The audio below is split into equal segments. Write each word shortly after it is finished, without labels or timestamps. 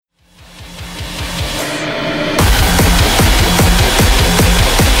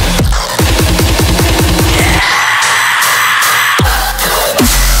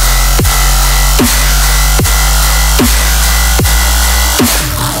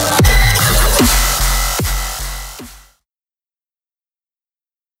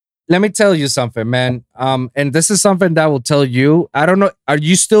let me tell you something, man. And this is something that will tell you. I don't know. Are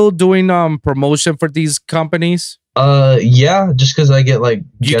you still doing promotion for these companies? Yeah, just because I get like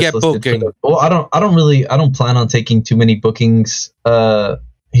You guest get listed for booking. well, I don't plan on taking too many bookings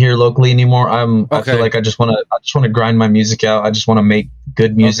here locally anymore. I feel Okay. like I just wanna grind my music out. I just want to make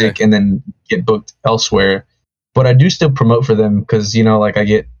good Okay. music and then get booked elsewhere. But I do still promote for them because like I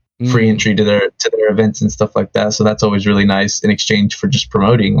get free Mm, entry to their events and stuff like that. So that's always really nice in exchange for just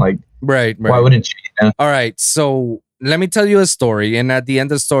promoting. Like, right. why Right. wouldn't you? You know? All right. So let me tell you a story, and at the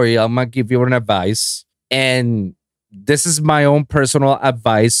end of the story, I'm gonna give you an advice. And this is my own personal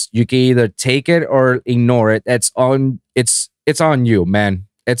advice. You can either take it or ignore it. It's on you, man.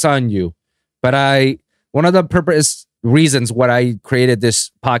 It's on you. But one of the purpose reasons what I created this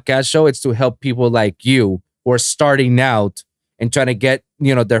podcast show is to help people like you who are starting out and trying to get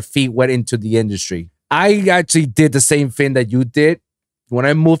their feet wet into the industry. I actually did the same thing that you did. When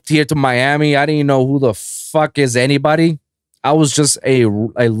I moved here to Miami, I didn't know who the fuck is anybody. I was just a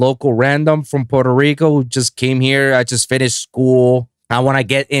local random from Puerto Rico who just came here. I just finished school. I want to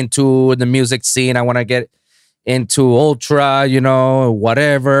get into the music scene. I want to get into ultra,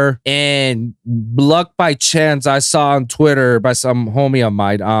 whatever. And luck by chance, I saw on Twitter by some homie of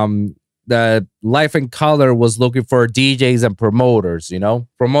mine, that Life in Color was looking for DJs and promoters,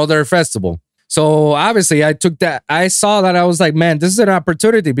 promote their festival. So obviously I took that. I saw that. I was like, man, this is an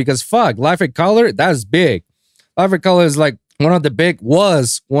opportunity because fuck, Life in Color, that's big. Life in Color is like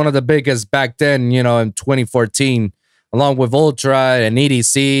was one of the biggest back then, in 2014, along with Ultra and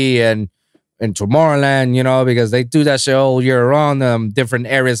EDC and Tomorrowland, because they do that shit all year round, different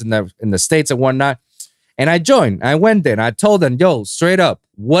areas in the States and whatnot. And I joined. I went there. I told them, yo, straight up,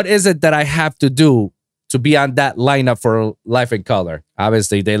 what is it that I have to do to be on that lineup for Life in Color?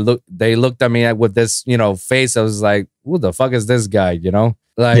 Obviously, they looked at me with this, face. I was like, who the fuck is this guy?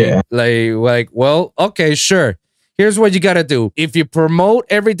 Like, well, okay, sure. Here's what you gotta do. If you promote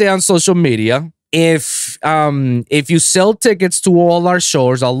every day on social media, if you sell tickets to all our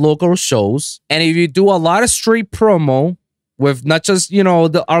shows, our local shows, and if you do a lot of street promo with not just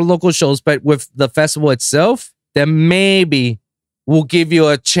our local shows, but with the festival itself, then maybe we'll give you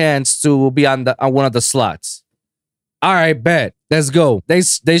a chance to be on one of the slots. All right, bet. Let's go. They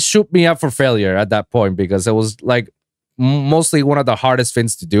shoot me up for failure at that point because it was like mostly one of the hardest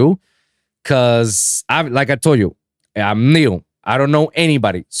things to do. Cause like I told you, I'm new. I don't know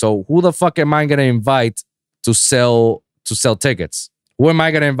anybody. So who the fuck am I gonna invite to sell tickets? Who am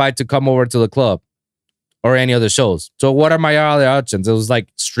I gonna invite to come over to the club or any other shows? So what are my other options? It was like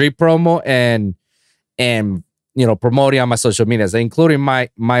street promo and promoting on my social medias, including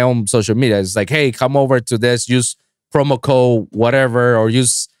my own social media. It's like, hey, come over to this, use promo code whatever, or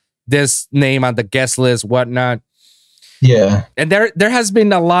use this name on the guest list, whatnot. Yeah. And there has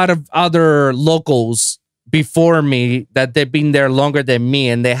been a lot of other locals before me that they've been there longer than me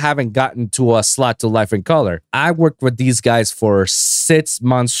and they haven't gotten to a slot to Life in Color. I worked with these guys for 6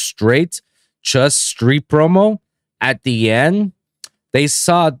 months straight, just street promo. At the end, they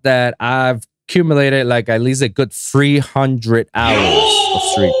saw that I've accumulated like at least a good 300 hours of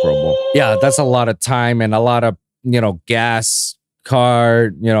street promo. Yeah, that's a lot of time and a lot of, gas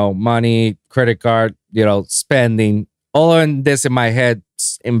card, money, credit card, spending. All in this in my head,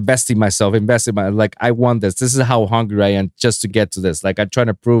 investing like I want this. This is how hungry I am just to get to this. Like I'm trying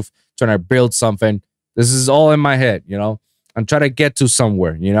to build something. This is all in my head, I'm trying to get to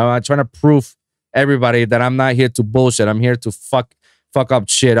somewhere, I'm trying to prove everybody that I'm not here to bullshit. I'm here to fuck up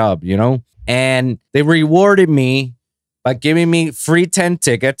shit up, And they rewarded me by giving me free 10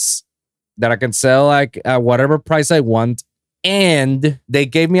 tickets that I can sell like at whatever price I want. And they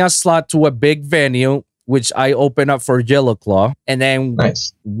gave me a slot to a big venue, which I opened up for Yellow Claw. And then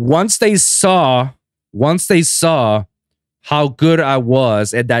Nice. once they saw how good I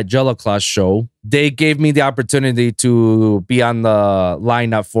was at that Yellow Claw show, they gave me the opportunity to be on the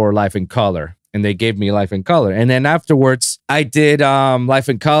lineup for Life in Color. And they gave me Life in Color. And then afterwards, I did Life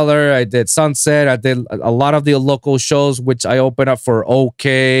in Color. I did Sunset. I did a lot of the local shows, which I opened up for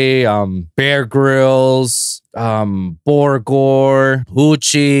OK, Bear Grylls, Borgor,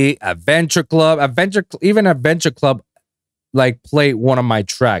 Hoochie, Adventure Club. Adventure Club like played one of my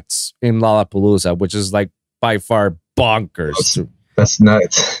tracks in Lollapalooza, which is like by far bonkers. That's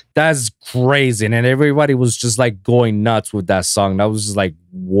nuts. That's crazy. And everybody was just like going nuts with that song. That was just like,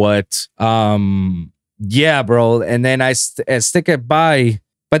 what? Yeah, bro. And then I stick it by.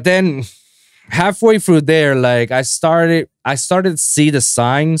 But then halfway through there, like I started to see the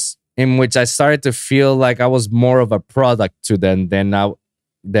signs in which I started to feel like I was more of a product to them than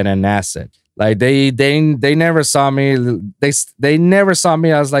an asset. Like they never saw me. They never saw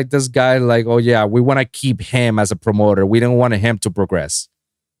me as like this guy. Like, oh yeah, we want to keep him as a promoter. We don't want him to progress.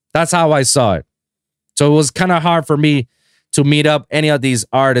 That's how I saw it. So it was kind of hard for me to meet up any of these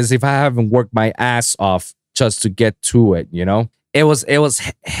artists if I haven't worked my ass off just to get to it. You know, it was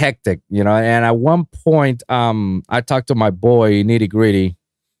hectic. You know, and at one point, I talked to my boy Nitty Gritty.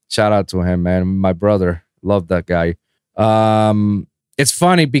 Shout out to him, man. My brother, love that guy. It's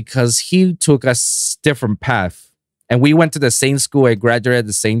funny because he took a different path and we went to the same school and graduated at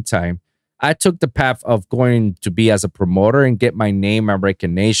the same time. I took the path of going to be as a promoter and get my name and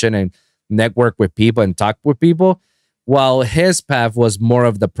recognition and network with people and talk with people, while his path was more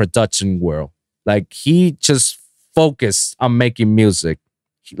of the production world. Like he just focused on making music.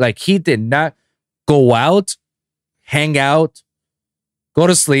 Like he did not go out, hang out, go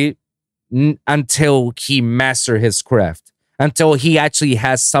to sleep until he mastered his craft, until he actually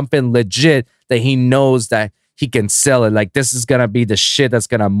has something legit that he knows that he can sell it. Like this is gonna be the shit that's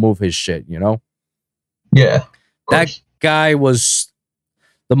gonna move his shit, you know? Yeah. That guy was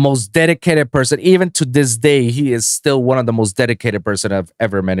the most dedicated person. Even to this day, he is still one of the most dedicated person I've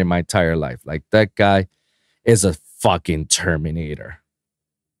ever met in my entire life. Like that guy is a fucking Terminator.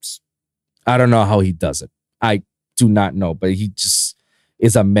 I don't know how he does it. I do not know, but he just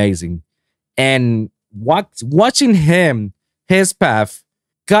is amazing. And watching him, his path,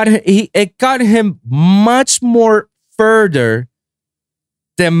 it got him much more further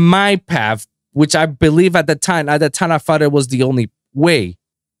than my path, which I believe at the time I thought it was the only way.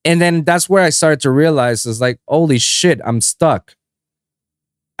 And then that's where I started to realize is like, holy shit, I'm stuck.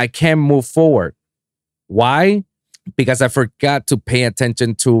 I can't move forward. Why? Because I forgot to pay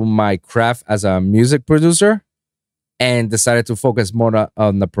attention to my craft as a music producer and decided to focus more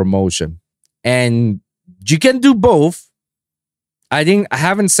on the promotion. And you can do both. I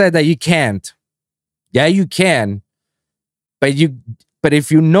haven't said that you can't. Yeah, you can. But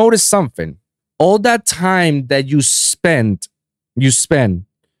if you notice something, all that time that you spend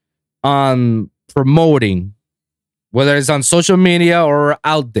on promoting, whether it's on social media or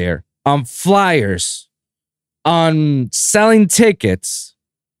out there, on flyers, on selling tickets,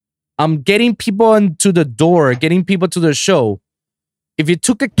 on getting people into the door, getting people to the show. If you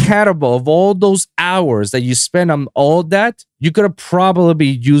took accountable of all those hours that you spend on all that, you could have probably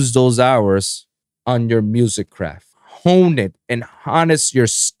used those hours on your music craft. Hone it and harness your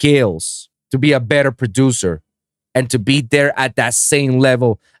skills to be a better producer and to be there at that same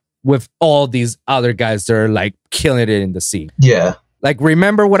level with all these other guys that are like killing it in the scene. Yeah. Like,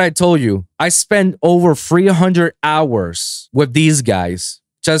 remember what I told you? I spent over 300 hours with these guys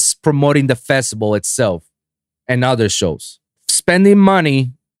just promoting the festival itself and other shows. Spending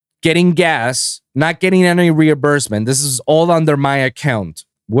money, getting gas, not getting any reimbursement. This is all under my account.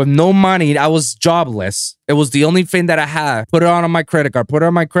 With no money, I was jobless. It was the only thing that I had. Put it on my credit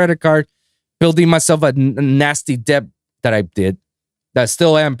card, building myself a nasty debt that I did, that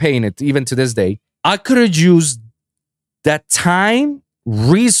still am paying it even to this day. I could have used that time,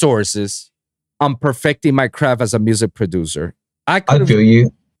 resources on perfecting my craft as a music producer. I feel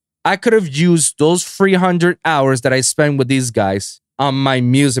you. I could have used those 300 hours that I spent with these guys on my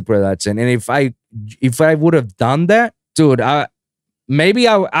music production. And if I would have done that, dude, I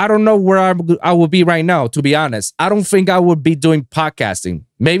don't know where I would be right now, to be honest. I don't think I would be doing podcasting.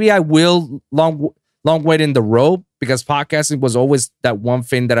 Maybe I will long way in the road, because podcasting was always that one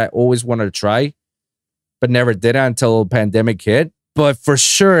thing that I always wanted to try, but never did it until the pandemic hit. But for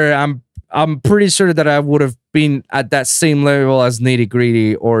sure, I'm pretty sure that I would have been at that same level as Nitty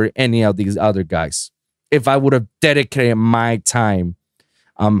Gritty or any of these other guys if I would have dedicated my time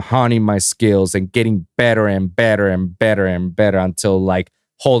honing my skills and getting better and better and better and better until, like,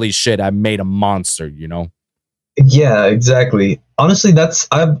 holy shit, I made a monster, you know? Yeah, exactly. Honestly,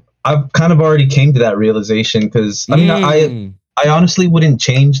 I've kind of already came to that realization, because I mean, I honestly wouldn't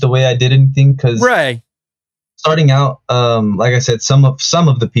change the way I did anything, because right. Starting out, like I said, some of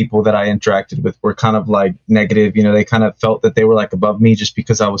the people that I interacted with were kind of like negative. You know, they kind of felt that they were like above me just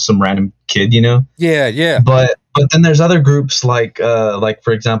because I was some random kid. You know. Yeah, yeah. But then there's other groups like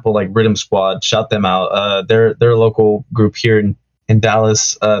for example, like Rhythm Squad. Shout them out. They're a local group here in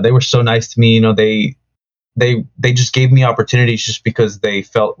Dallas. They were so nice to me. You know, they just gave me opportunities just because they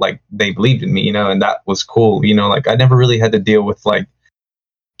felt like they believed in me. You know, and that was cool. You know, like I never really had to deal with like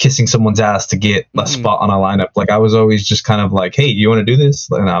kissing someone's ass to get a spot on a lineup. Like I was always just kind of like, hey, you want to do this?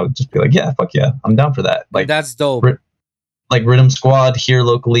 And I would just be like, yeah, fuck yeah, I'm down for that. Like that's dope. Like Rhythm Squad here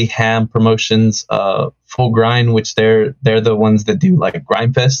locally, Ham Promotions, Full Grind, which they're the ones that do like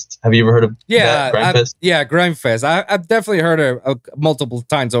Grindfest. Have you ever heard of Grindfest? Yeah, Grindfest. I've definitely heard it multiple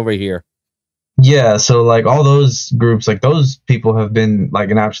times over here. Yeah, so like all those groups, like those people have been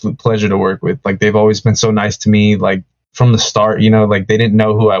like an absolute pleasure to work with. Like they've always been so nice to me, like from the start, you know, like they didn't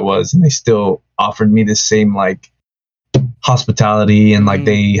know who I was and they still offered me the same like hospitality and like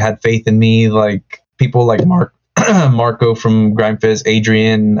they had faith in me. Like people like Marco from Grindfest,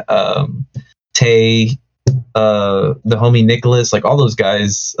 Adrian, Tay, the homie Nicholas, like all those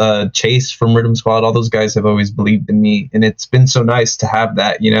guys, Chase from Rhythm Squad, all those guys have always believed in me, and it's been so nice to have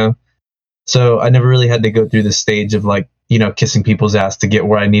that, you know. So I never really had to go through the stage of like, you know, kissing people's ass to get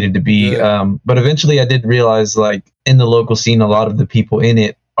where I needed to be. But eventually I did realize like in the local scene, a lot of the people in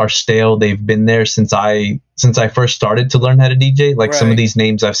it are stale. They've been there since I first started to learn how to DJ. Like some of these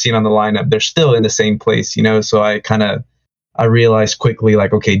names I've seen on the lineup, they're still in the same place, you know. So I realized quickly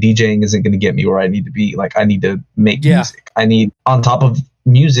like, okay, DJing isn't going to get me where I need to be. Like I need to make music. I need, on top of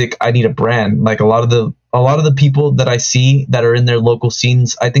music, I need a brand. Like a lot of the people that I see that are in their local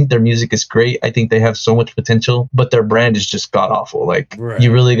scenes, I think their music is great. I think they have so much potential, but their brand is just god awful. Like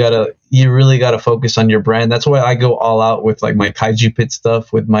you really gotta focus on your brand. That's why I go all out with like my Kaiju Pit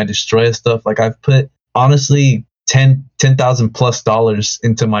stuff, with my Destroyah stuff. Like I've put honestly $10,000+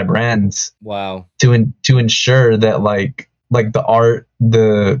 into my brands. Wow. To ensure that like the art,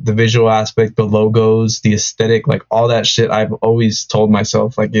 the visual aspect, the logos, the aesthetic, like all that shit, I've always told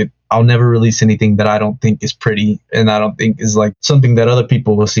myself like I'll never release anything that I don't think is pretty and I don't think is like something that other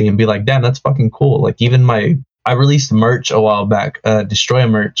people will see and be like, damn, that's fucking cool. Like even I released merch a while back, Destroyah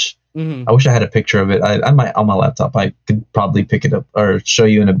merch. I wish I had a picture of it. I might on my laptop. I could probably pick it up or show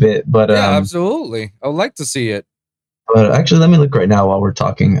you in a bit. But yeah, absolutely. I would like to see it. But actually, let me look right now while we're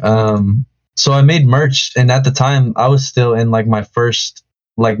talking. So I made merch, and at the time I was still in like my first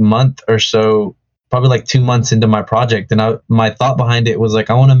like month or so, probably like 2 months into my project, and my thought behind it was like,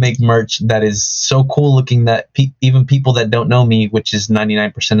 I want to make merch that is so cool looking that even people that don't know me, which is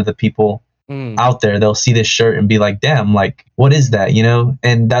 99% of the people out there, they'll see this shirt and be like, damn, like what is that, you know?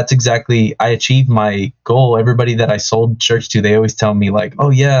 And that's exactly, I achieved my goal. Everybody that I sold shirts to, they always tell me like,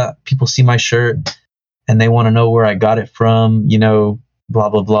 oh yeah, people see my shirt and they want to know where I got it from, you know, blah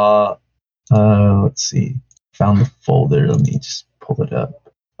blah blah. Let's see. Found the folder. Let me just pull it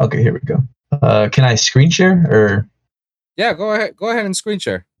up. Okay, here we go. Can I screen share or? Yeah, go ahead. Go ahead and screen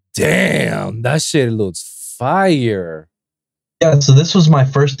share. Damn, that shit looks fire. Yeah, so this was my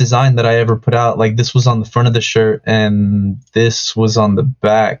first design that I ever put out. Like this was on the front of the shirt, and this was on the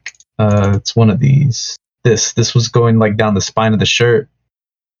back. It's one of these. This was going like down the spine of the shirt.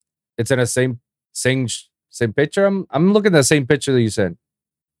 It's in the same picture. I'm looking at the same picture that you sent.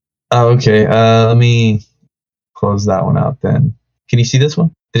 Oh, okay. Let me close that one out then. Can you see this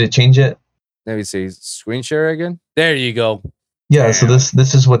one? Did it change yet? Let me see. Screen share again. There you go. Yeah. Damn. So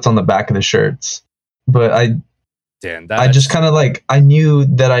this is what's on the back of the shirts. But I just kind of like, I knew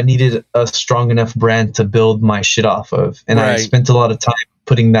that I needed a strong enough brand to build my shit off of, and I spent a lot of time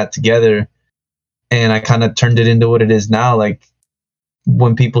putting that together, and I kind of turned it into what it is now. Like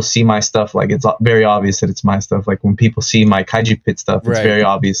when people see my stuff, like it's very obvious that it's my stuff. Like when people see my Kaiju Pit stuff, it's very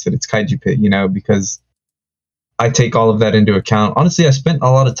obvious that it's Kaiju Pit, you know, because I take all of that into account. Honestly, I spent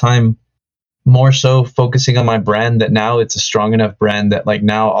a lot of time more so focusing on my brand, that now it's a strong enough brand that like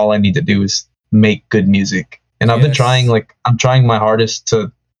now all I need to do is make good music. And I've been trying, like I'm trying my hardest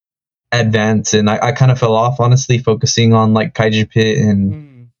to advance, and I kind of fell off, honestly, focusing on like Kaiju Pit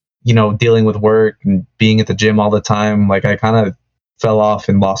and you know, dealing with work and being at the gym all the time. Like I kind of fell off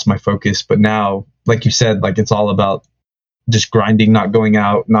and lost my focus. But now, like you said, like it's all about just grinding, not going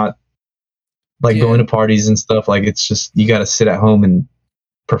out, not like going to parties and stuff. Like it's just, you got to sit at home and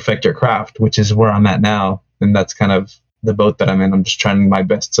perfect your craft, which is where I'm at now. And that's kind of the boat that I'm in. I'm just trying my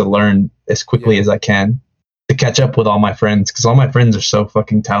best to learn as quickly as I can to catch up with all my friends, because all my friends are so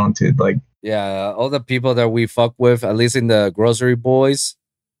fucking talented. Like, yeah, all the people that we fuck with, at least in the grocery boys,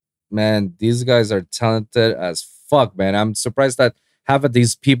 man, these guys are talented as fuck, man. I'm surprised that half of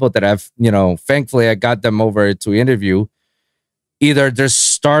these people that I've, you know, thankfully I got them over to interview, either they're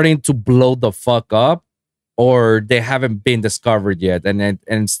starting to blow the fuck up or they haven't been discovered yet.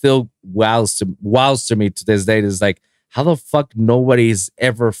 And still wows to me to this day. It's like, how the fuck nobody's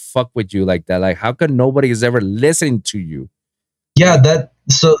ever fucked with you like that? Like, how come nobody is ever listening to you? Yeah,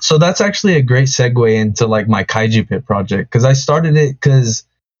 so that's actually a great segue into like my Kaiju Pit project, because I started it because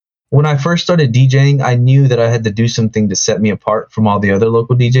when I first started DJing, I knew that I had to do something to set me apart from all the other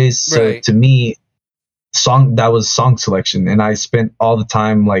local DJs. So to me, that was song selection, and I spent all the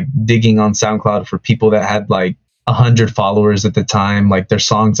time like digging on SoundCloud for people that had like 100 followers at the time. Like their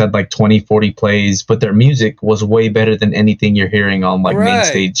songs had like 20-40 plays, but their music was way better than anything you're hearing on like main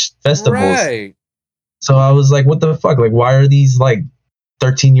stage festivals. So I was like, what the fuck? Like, why are these like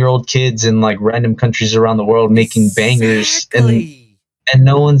 13-year-old kids in like random countries around the world making bangers, and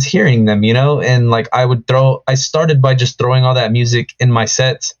no one's hearing them, you know? And like I started by just throwing all that music in my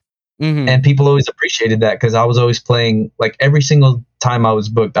sets, and people always appreciated that because I was always playing, like every single time I was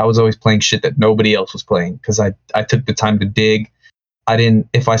booked, I was always playing shit that nobody else was playing because I took the time to dig. I didn't,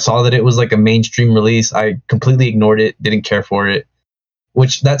 if I saw that it was like a mainstream release, I completely ignored it, didn't care for it,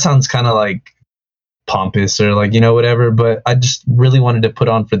 which that sounds kind of like pompous or like, you know, whatever, but I just really wanted to put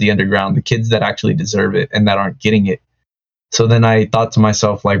on for the underground, the kids that actually deserve it and that aren't getting it. So then I thought to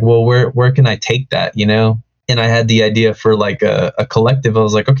myself, like, well, where can I take that, you know? And I had the idea for like a collective. I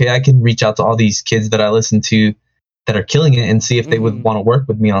was like, okay, I can reach out to all these kids that I listen to that are killing it and see if they would want to work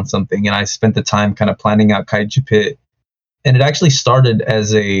with me on something. And I spent the time kind of planning out Kaiju Pit. And it actually started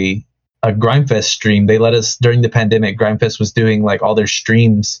as a Grimefest stream. They let us, during the pandemic, Grimefest was doing like all their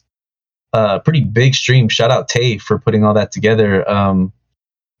streams, pretty big streams. Shout out Tay for putting all that together.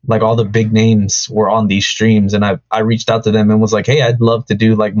 Like all the big names were on these streams, and I reached out to them and was like, hey, I'd love to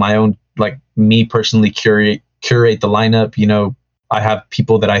do like my own, like me personally curate the lineup. You know, I have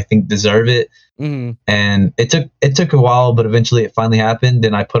people that I think deserve it. And it took a while, but eventually it finally happened,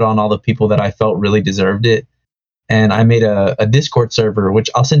 and I put on all the people that I felt really deserved it. And I made a Discord server, which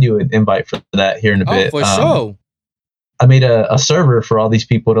I'll send you an invite for that here in a bit. For sure. I made a server for all these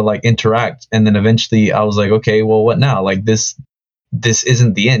people to like interact, and then eventually I was like, okay, well, what now? Like this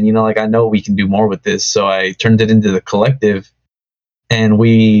isn't the end, you know, like I know we can do more with this. So I turned it into the collective, and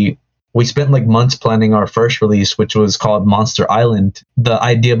we spent like months planning our first release, which was called Monster Island. The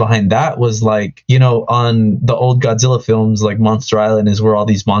idea behind that was like, you know, on the old Godzilla films, like Monster Island is where all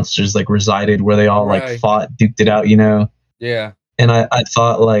these monsters like resided, where they all like fought, duked it out, you know? Yeah. And I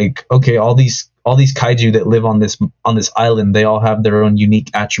thought like, okay, all these kaiju that live on this island, they all have their own unique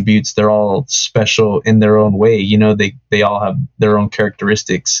attributes. They're all special in their own way. You know, they all have their own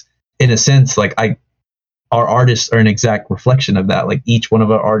characteristics. In a sense, like our artists are an exact reflection of that. Like each one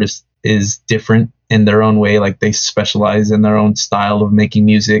of our artists is different in their own way. Like they specialize in their own style of making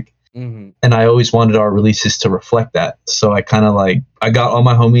music. And I always wanted our releases to reflect that. So I kind of like, I got all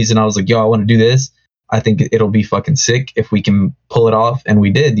my homies and I was like, yo, I want to do this. I think it'll be fucking sick if we can pull it off. And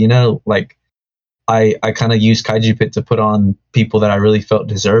we did, you know, like I kind of used Kaiju Pit to put on people that I really felt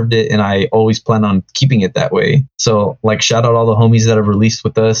deserved it. And I always plan on keeping it that way. So like, shout out all the homies that have released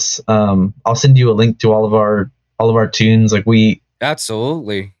with us. I'll send you a link to all of our tunes. Like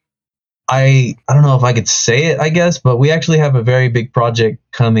absolutely. I don't know if I could say it, I guess, but we actually have a very big project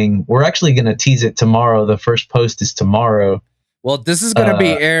coming. We're actually going to tease it tomorrow. The first post is tomorrow. Well, this is going to be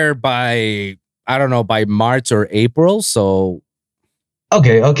aired by, I don't know, by March or April. So.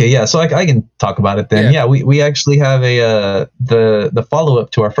 Okay. Yeah. So I can talk about it then. Yeah. We actually have the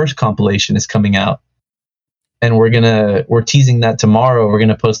follow-up to our first compilation is coming out, and we're teasing that tomorrow. We're going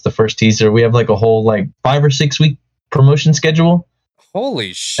to post the first teaser. We have like a whole like 5 or 6 week promotion schedule.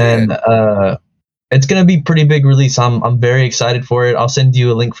 Holy shit. And it's going to be pretty big release. I'm very excited for it. I'll send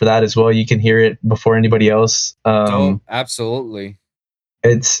you a link for that as well. You can hear it before anybody else. Absolutely.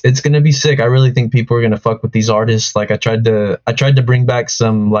 It's going to be sick. I really think people are going to fuck with these artists. Like I tried to bring back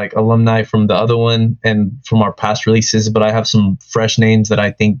some like alumni from the other one and from our past releases, but I have some fresh names that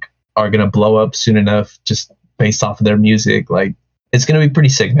I think are going to blow up soon enough just based off of their music. Like it's going to be pretty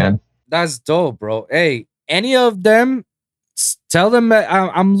sick, man. That's dope, bro. Hey, any of them, tell them that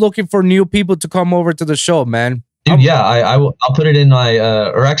I'm looking for new people to come over to the show, man. Dude, yeah, I'll put it in my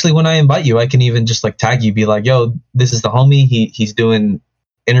or actually when I invite you, I can even just like tag you, be like, yo, this is the homie. He's doing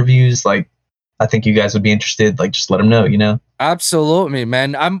interviews. Like, I think you guys would be interested. Like, just let them know, you know? Absolutely,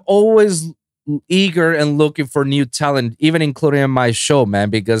 man. I'm always eager and looking for new talent, even including in my show,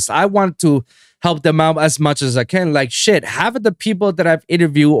 man, because I want to help them out as much as I can. Like, shit, half of the people that I've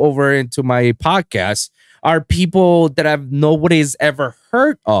interviewed over into my podcast are people that nobody's ever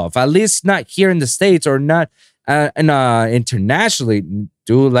heard of, at least not here in the States or not internationally.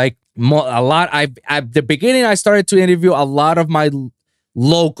 Dude, like a lot. At the beginning, I started to interview a lot of my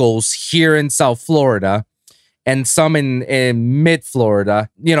locals here in South Florida and some in mid Florida.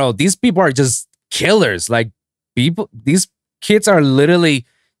 You know, these people are just killers. Like these kids are literally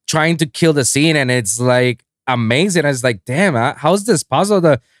trying to kill the scene, and it's like amazing. It's like, damn, how's this possible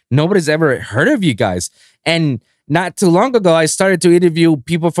that nobody's ever heard of you guys? And not too long ago, I started to interview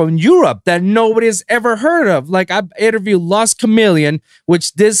people from Europe that nobody's ever heard of. Like I interviewed Lost Chameleon,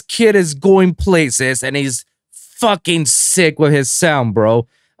 which this kid is going places, and he's fucking sick with his sound, bro.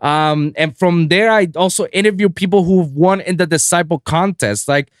 And from there, I also interviewed people who've won in the Disciple contest.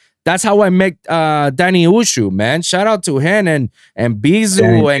 Like that's how I met Danny Ushu, man. Shout out to him and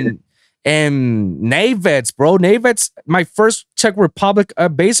Bizu And Navets, bro. Navets, my first Czech Republic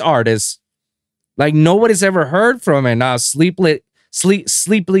bass artist. Like nobody's ever heard from it. Now Sleeply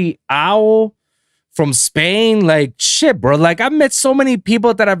Owl from Spain. Like shit, bro. Like I've met so many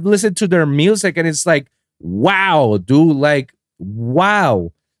people that I've listened to their music, and it's like, wow, dude. Like,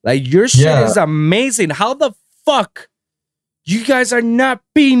 wow. Like your shit is amazing. How the fuck you guys are not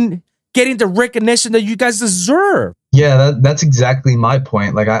getting the recognition that you guys deserve? Yeah, that's exactly my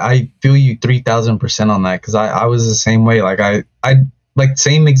point. Like I feel you 3,000% on that, because I was the same way. Like I like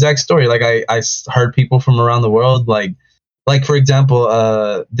same exact story. Like I heard people from around the world, like for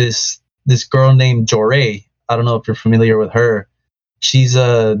example, this girl named Joré. I don't know if you're familiar with her. She's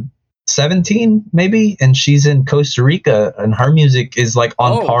 17 maybe, and she's in Costa Rica, and her music is like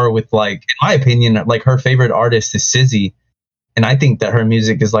on par with, like, in my opinion, like her favorite artist is Sizzy. And I think that her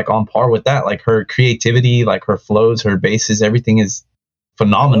music is like on par with that. Like her creativity, like her flows, her basses, everything is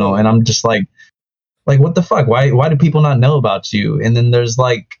phenomenal. And I'm just like what the fuck? Why do people not know about you? And then there's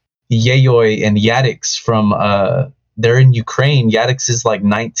like Yayoi and Yadix from they're in Ukraine. Yadix is like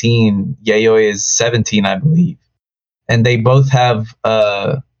 19, Yayoi is 17, I believe. And they both have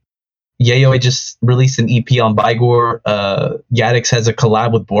Yayoi just released an EP on Bygor. Yadix has a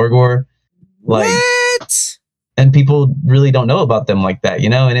collab with Borgor. Like, what? And people really don't know about them like that, you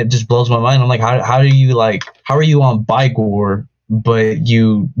know? And it just blows my mind. I'm like, how are you on Bygor, but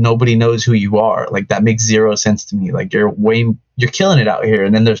nobody knows who you are? Like, that makes zero sense to me. Like, you're killing it out here.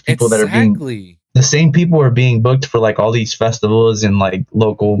 And then there's people that are the same people are being booked for like all these festivals and like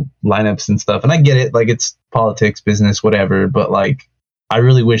local lineups and stuff. And I get it. Like, it's politics, business, whatever. But like, I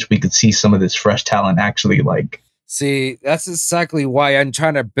really wish we could see some of this fresh talent actually like. See, that's exactly why I'm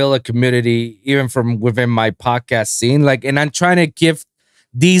trying to build a community, even from within my podcast scene. Like, and I'm trying to give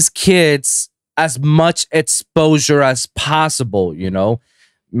these kids as much exposure as possible, you know?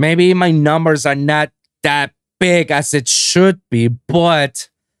 Maybe my numbers are not that big as it should be, but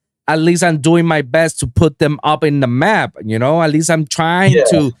at least I'm doing my best to put them up in the map, you know? At least I'm trying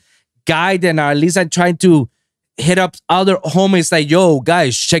to guide them, or at least I'm trying to hit up other homies like, yo,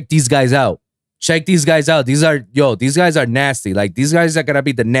 guys, check these guys out. Check these guys out. These guys are nasty. Like, these guys are gonna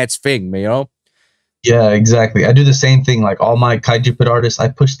be the next thing, you know? Yeah, exactly. I do the same thing. Like, all my Kaiju Pit artists, I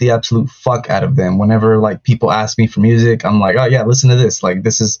push the absolute fuck out of them. Whenever like people ask me for music, I'm like, oh yeah, listen to this. Like,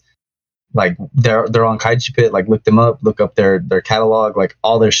 this is like they're on Kaiju Pit. Like, look them up, look up their catalog. Like,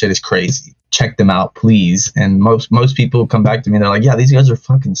 all their shit is crazy. Check them out, please. And most people come back to me and they're like, yeah, these guys are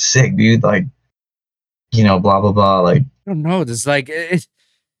fucking sick, dude. Like, you know, blah blah blah. Like, I don't know. This like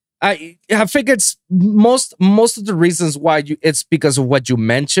I think it's most of the reasons why it's because of what you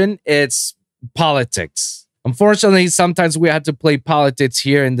mentioned. It's politics. Unfortunately, sometimes we have to play politics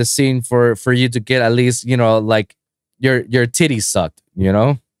here in the scene for you to get at least, you know, like your titties sucked, you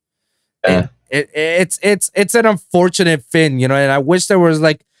know? Yeah. It's an unfortunate thing, you know, and I wish there was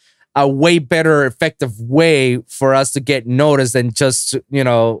like a way better effective way for us to get noticed than just, you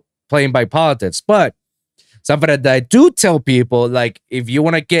know, playing by politics. But something that I do tell people, like, if you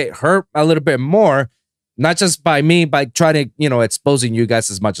want to get hurt a little bit more, not just by me, by trying to, you know, exposing you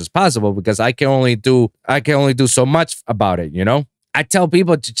guys as much as possible, because I can only do so much about it, you know? I tell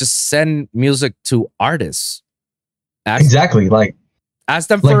people to just send music to artists. Exactly. Like, ask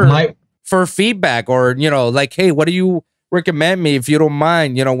them for feedback, or, you know, like, hey, what do you recommend me if you don't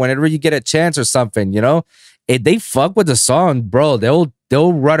mind, you know, whenever you get a chance or something, you know? If they fuck with the song, bro, they'll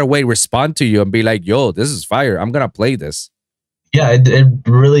right away respond to you and be like, yo, this is fire. I'm going to play this. Yeah, it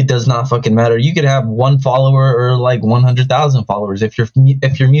really does not fucking matter. You could have 1 follower or like 100,000 followers. If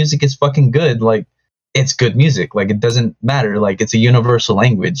your music is fucking good, like, it's good music. Like, it doesn't matter. Like, it's a universal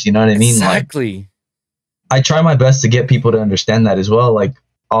language. You know what I mean? Exactly. Like, I try my best to get people to understand that as well. Like,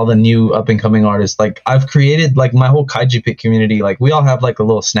 all the new up and coming artists, like, I've created like my whole Kaiju Pit community. Like, we all have like a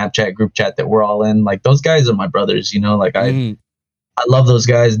little Snapchat group chat that we're all in. Like, those guys are my brothers, you know? Like, I love those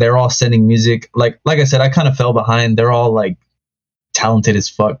guys. They're all sending music. Like I said, I kind of fell behind. They're all like talented as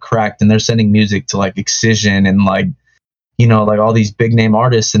fuck, cracked, and they're sending music to like Excision and like, you know, like all these big name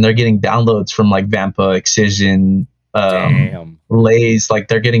artists, and they're getting downloads from like Vampa, Excision, Lays. Like,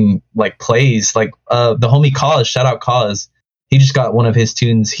 they're getting like plays. Like the homie Cause, shout out Cause. He just got one of his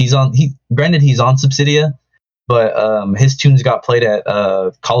tunes. Granted he's on Subsidia, but his tunes got played at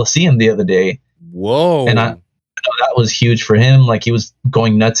Coliseum the other day. Whoa. And I know that was huge for him. Like, he was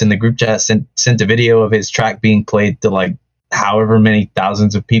going nuts in the group chat, sent a video of his track being played to like however many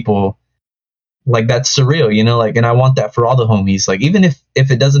thousands of people. Like, that's surreal, you know? Like, and I want that for all the homies. Like, even if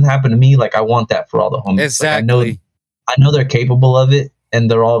it doesn't happen to me, like, I want that for all the homies. Exactly. Like, I know they're capable of it, and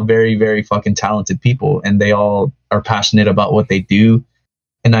they're all very, very fucking talented people, and they all are passionate about what they do.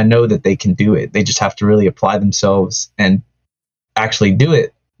 and I know that they can do it. They just have to really apply themselves and actually do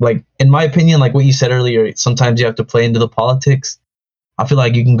it. Like, in my opinion, like what you said earlier, sometimes you have to play into the politics. I feel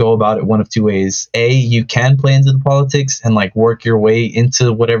like you can go about it one of two ways. A, you can play into the politics and like work your way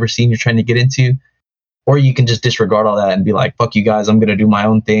into whatever scene you're trying to get into, or you can just disregard all that and be like, fuck you guys, I'm going to do my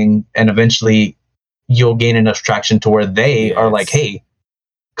own thing. And eventually you'll gain enough traction to where they are like, hey,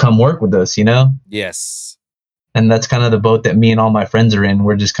 come work with us, you know? Yes. And that's kind of the boat that me and all my friends are in.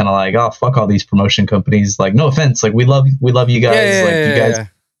 We're just kind of like, oh, fuck all these promotion companies. Like, no offense. Like, we love you guys. You guys,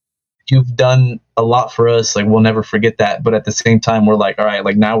 you've done a lot for us. Like, we'll never forget that. But at the same time, we're like, all right,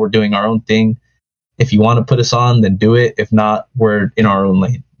 like now we're doing our own thing. If you want to put us on, then do it. If not, we're in our own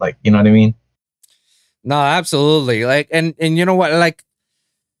lane. Like, you know what I mean? No, absolutely. Like, and you know what? Like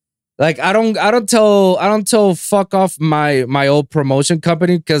I don't tell fuck off my old promotion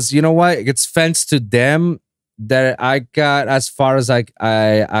company, because you know what? It's thanks to them that I got as far as I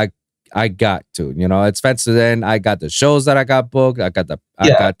got to. You know, it's thanks to them I got the shows that I got booked. I got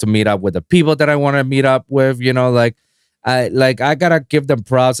to meet up with the people that I want to meet up with. You know, like I gotta give them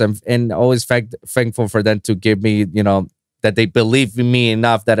props and always thankful for them to give me, you know, that they believe in me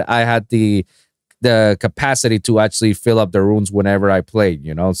enough that I had the capacity to actually fill up the rooms whenever I played,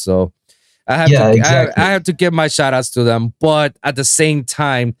 you know. So I have to give my shout outs to them, but at the same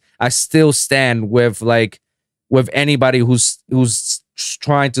time, I still stand with anybody who's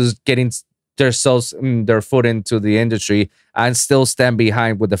trying to get in their foot into the industry, and still stand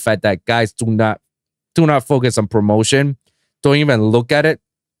behind with the fact that guys do not focus on promotion. Don't even look at it.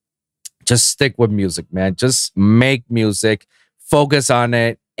 Just stick with music, man. Just make music, focus on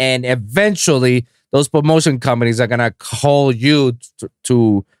it. And eventually, those promotion companies are gonna call you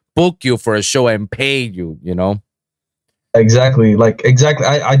to book you for a show and pay you. You know. Exactly.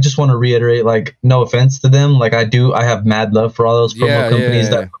 I just want to reiterate, like, no offense to them. Like, I have mad love for all those promo companies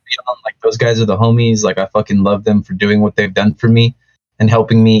that put me on. Like, those guys are the homies. Like, I fucking love them for doing what they've done for me and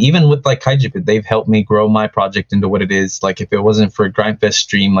helping me. Even with like Kaiju, they've helped me grow my project into what it is. Like, if it wasn't for Grindfest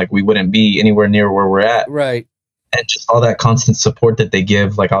stream, like, we wouldn't be anywhere near where we're at. Right. And just all that constant support that they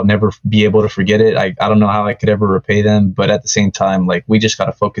give, like, I'll never be able to forget it. I don't know how I could ever repay them, but at the same time, like, we just got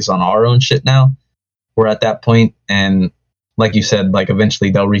to focus on our own shit now. We're at that point, and like you said, like,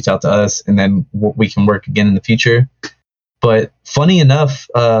 eventually they'll reach out to us, and then we can work again in the future. But funny enough,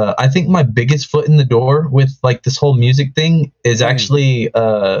 I think my biggest foot in the door with like this whole music thing is actually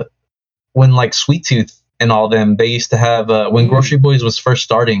when like Sweet Tooth and all them, they used to have when Grocery Boys was first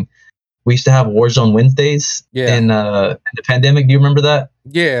starting, we used to have Warzone Wednesdays in the pandemic. Do you remember that?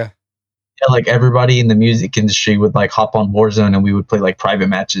 Yeah. Yeah, like everybody in the music industry would like hop on Warzone and we would play like private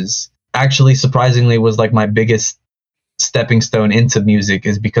matches. Actually, surprisingly, was like my biggest stepping stone into music,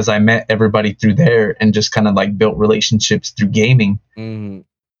 is because I met everybody through there and just kind of like built relationships through gaming.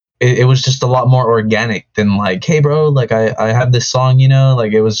 It was just a lot more organic than like, hey bro, like I have this song, you know,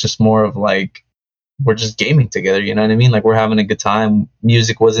 like it was just more of like, we're just gaming together, you know what I mean? Like, we're having a good time.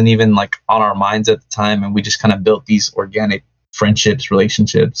 Music wasn't even like on our minds at the time, and we just kind of built these organic friendships,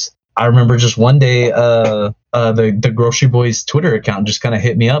 relationships. I remember just one day the Grocery Boys Twitter account just kind of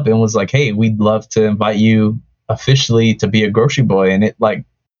hit me up and was like, hey, we'd love to invite you officially to be a grocery boy. And it, like,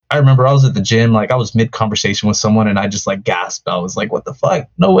 I remember I was at the gym, like I was mid conversation with someone and I just like gasped. I was like, what the fuck?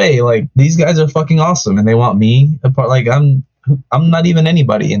 No way. Like, these guys are fucking awesome and they want me a part. Like, I'm not even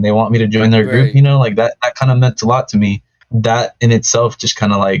anybody and they want me to join their group, you know, like that kind of meant a lot to me. That in itself just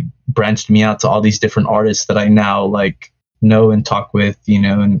kind of like branched me out to all these different artists that I now like know and talk with, you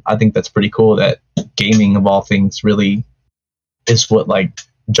know. And I think that's pretty cool that gaming of all things really is what like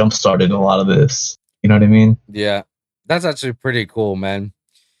jump started a lot of this. You know what I mean? Yeah, that's actually pretty cool, man.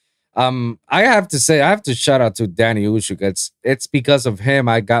 I have to say, I have to shout out to Danny Ushuk. It's because of him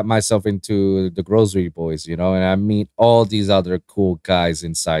I got myself into the Grocery Boys, you know, and I meet all these other cool guys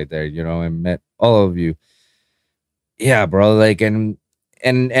inside there, you know, and met all of you. Yeah, bro. Like, and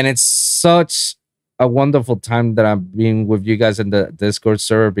it's such a wonderful time that I'm being with you guys in the Discord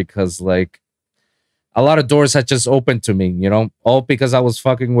server, because like a lot of doors had just opened to me, you know, all because I was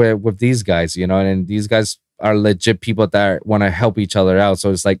fucking with these guys, you know, and these guys are legit people that want to help each other out.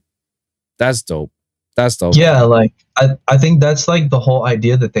 So it's like, that's dope. That's dope. Yeah, like I think that's like the whole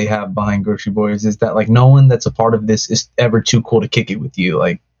idea that they have behind Grocery Boys, is that like no one that's a part of this is ever too cool to kick it with you.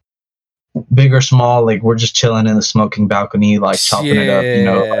 Like, big or small, like we're just chilling in the smoking balcony, like chopping it up, you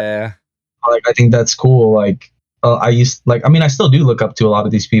know. Like I think that's cool. Like I still do look up to a lot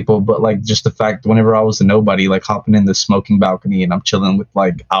of these people, but like just the fact whenever I was a nobody, like hopping in the smoking balcony and I'm chilling with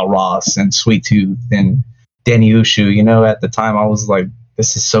like Al Ross and Sweet Tooth and Danny Ushu, you know, at the time I was like,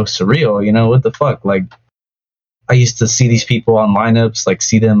 this is so surreal, you know, what the fuck? Like, I used to see these people on lineups, like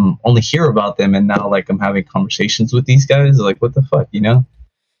see them, only hear about them, and now like I'm having conversations with these guys. Like, what the fuck, you know?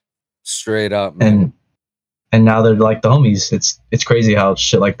 Straight up, man. And now they're like the homies. It's crazy how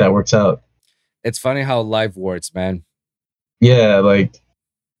shit like that works out. It's funny how life works, man. Yeah, like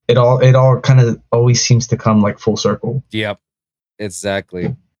it all kind of always seems to come like full circle. Yep.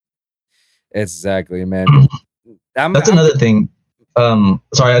 Exactly. Exactly, man. That's another thing. Sorry,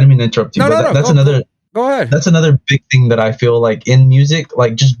 I didn't mean to interrupt you, No, but no, no. that's Go, another go ahead. that's another big thing that I feel like in music,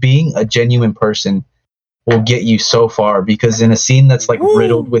 like just being a genuine person will get you so far, because in a scene that's like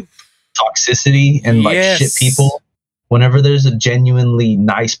riddled Woo! with toxicity and like shit Yes. people, whenever there's a genuinely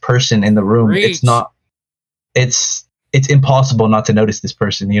nice person in the room, Preach. it's impossible not to notice this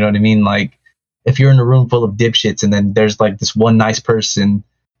person. You know what I mean? Like if you're in a room full of dipshits and then there's like this one nice person,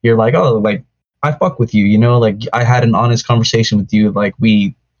 you're like, oh, like I fuck with you, you know, like I had an honest conversation with you, like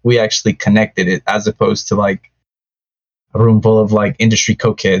we actually connected it, as opposed to like a room full of like industry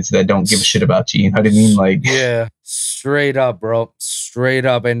cokeheads that don't give a shit about you. You know what I mean? Like, Yeah, straight up, bro. Straight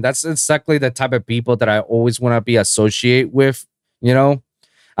up. And that's exactly the type of people that I always want to be associate with, you know?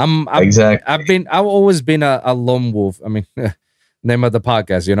 exactly. I've always been a lone wolf. I mean, name of the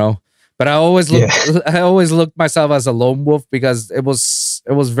podcast, you know. But Yeah, I always looked myself as a lone wolf because it was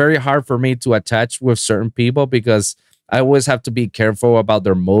very hard for me to attach with certain people because I always have to be careful about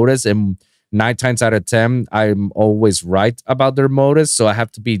their motives, and 9 times out of 10, I'm always right about their motives. So I have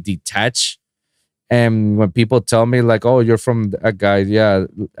to be detached. And when people tell me like, "Oh, you're from a guy," yeah,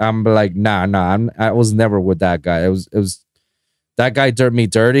 I'm like, "Nah, nah, I was never with that guy. It was that guy dirt me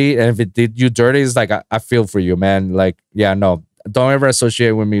dirty, and if it did you dirty, it's like I feel for you, man. Like, yeah, no, don't ever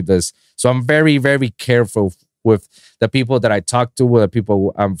associate with me this." So I'm very, very careful with the people that I talk to, with the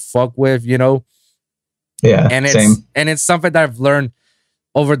people I'm fuck with, you know. yeah, And same. it's something that I've learned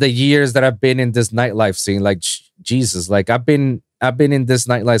over the years that I've been in this nightlife scene. Like Jesus, like I've been in this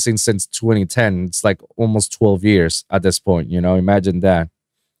nightlife scene since 2010. It's like almost 12 years at this point. You know, imagine that.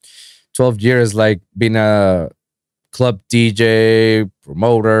 12 years, like being a club DJ,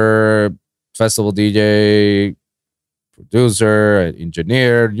 promoter, festival DJ, producer,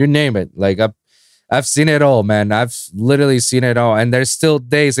 engineer, you name it. Like I've seen it all, man. I've literally seen it all. And there's still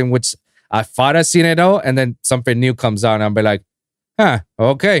days in which I thought I've seen it all, and then something new comes out, and I'll be like, huh,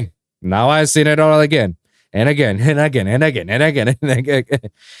 okay. Now I've seen it all again. And again, and again, and again, and again, and again.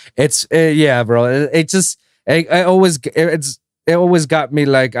 It's yeah, bro. It just it always got me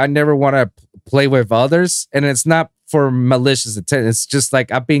like I never want to play with others, and it's not for malicious intent. It's just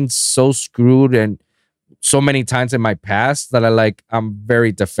like I've been so screwed and so many times in my past that I'm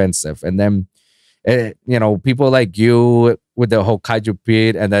very defensive. And then you know, people like you with the whole Kaiju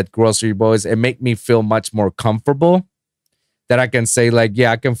Pete and that Grocery Boys, it make me feel much more comfortable that I can say like,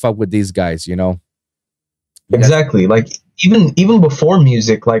 yeah, I can fuck with these guys, you know. Because Exactly. Like even before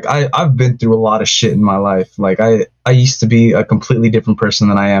music, like I've been through a lot of shit in my life. Like I used to be a completely different person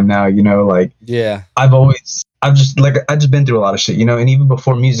than I am now, you know, like yeah, I've just been through a lot of shit, you know, and even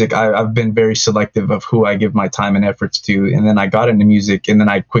before music, I've been very selective of who I give my time and efforts to. And then I got into music, and then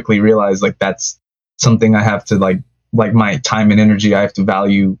I quickly realized like that's something I have to like my time and energy I have to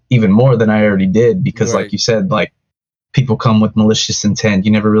value even more than I already did, because like right. you said, like people come with malicious intent.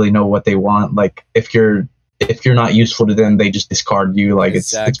 You never really know what they want. Like if you're not useful to them, they just discard you. Like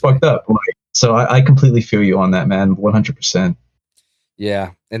it's Exactly. fucked up. Like so I completely feel you on that, man. 100%.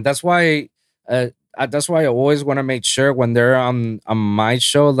 Yeah, and that's why I always want to make sure when they're on my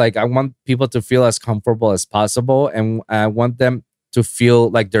show, like I want people to feel as comfortable as possible, and I want them to feel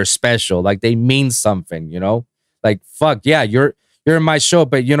like they're special, like they mean something, you know. Like fuck yeah, you're in my show,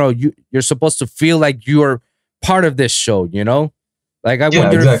 but you know you're supposed to feel like you're part of this show, you know. Like I want Yeah, you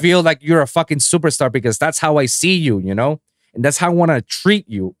to exactly. feel like you're a fucking superstar because that's how I see you, you know, and that's how I want to treat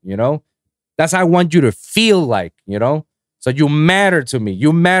you, you know. That's how I want you to feel like, you know. So you matter to me.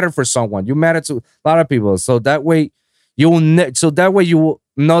 You matter for someone. You matter to a lot of people. So that way so that way you will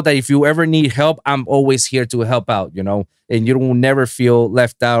know that if you ever need help, I'm always here to help out, you know, and you will never feel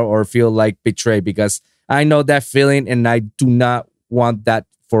left out or feel like betrayed, because I know that feeling and I do not want that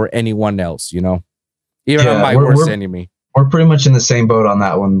for anyone else, you know. Even on Yeah, my worst enemy. we're pretty much in the same boat on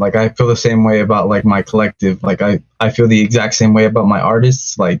that one. Like I feel the same way about like my collective. Like I feel the exact same way about my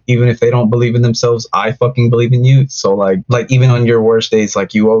artists. Like even if they don't believe in themselves, I fucking believe in you. So like even on your worst days,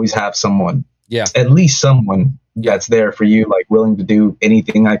 like you always have someone, Yeah. at least someone Yeah. that's there for you, like willing to do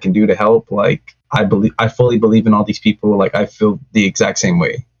anything I can do to help. Like I fully believe in all these people. Like I feel the exact same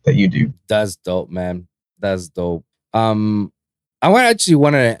way that you do. That's dope, man. That's dope. Um, I actually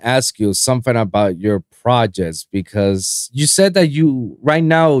wanted to ask you something about your projects, because you said that you right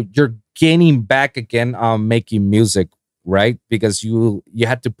now you're gaining back again on making music, right? Because you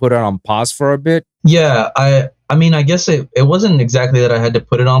had to put it on pause for a bit. Yeah, I mean, I guess it wasn't exactly that I had to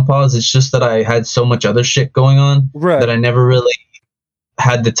put it on pause. It's just that I had so much other shit going on Right. that I never really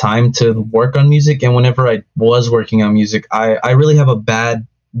had the time to work on music. And whenever I was working on music, I really have a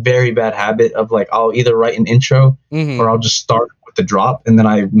very bad habit of like, I'll either write an intro or I'll just start with the drop, and then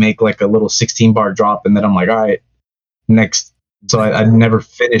I make like a little 16 bar drop, and then I'm like, all right, next. So I never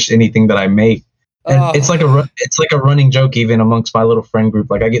finish anything that I make. And it's like a running joke even amongst my little friend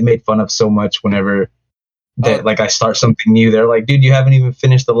group. Like I get made fun of so much whenever that like I start something new. They're like, dude, you haven't even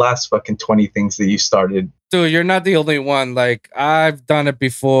finished the last fucking 20 things that you started. Dude, you're not the only one. Like I've done it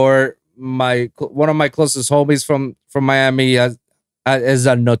before. One of my closest homies from Miami is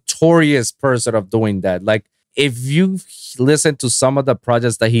a notorious person of doing that. Like if you listen to some of the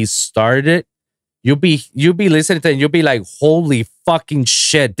projects that he started, you'll be listening to it and you'll be like, holy fucking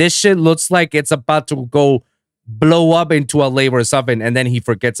shit, this shit looks like it's about to go blow up into a label or something, and then he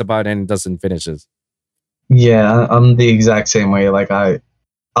forgets about it and doesn't finish it. Yeah, I'm the exact same way. Like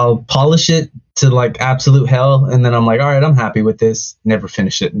I'll polish it to like absolute hell, and then I'm like, all right, I'm happy with this. Never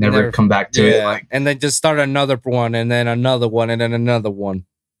finish it. Never come back to it. Like, and then just start another one, and then another one, and then another one.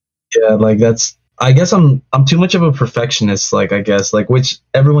 Yeah, like that's. I guess I'm too much of a perfectionist. Like I guess like which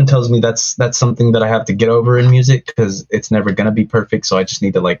everyone tells me that's something that I have to get over in music because it's never gonna be perfect. So I just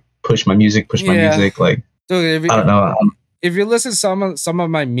need to like push my music. Like, dude, I don't know. If you listen to some of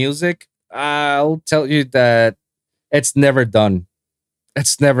my music, I'll tell you that it's never done.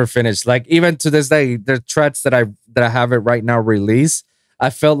 It's never finished. Like even to this day, the tracks that I have it right now released, I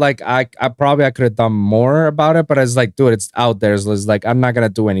felt like I could have done more about it, but it's like, dude, it's out there. So it's like I'm not gonna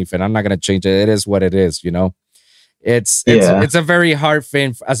do anything. I'm not gonna change it. It is what it is, you know. It's a very hard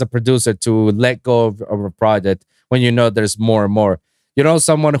thing as a producer to let go of a project when you know there's more and more. You know,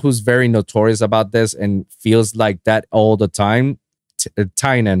 someone who's very notorious about this and feels like that all the time,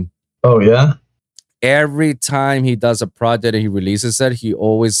 Tynan. Oh yeah. Every time he does a project and he releases it, he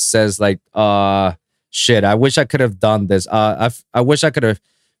always says like, shit, I wish I could have done this. I wish I could have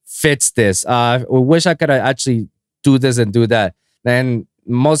fixed this. I wish I could have actually do this and do that." And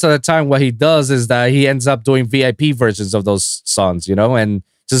most of the time what he does is that he ends up doing VIP versions of those songs, you know, and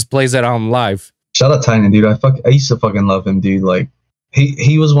just plays it on live. Shout out Tynan, dude. I used to fucking love him, dude. Like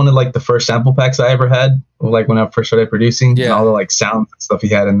he was one of like the first sample packs I ever had, like when I first started producing. Yeah. And all the like sounds and stuff he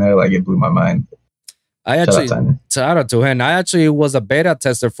had in there, like it blew my mind. Shout out to him. I actually was a beta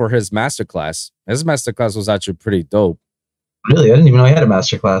tester for his masterclass. His masterclass was actually pretty dope. Really? I didn't even know he had a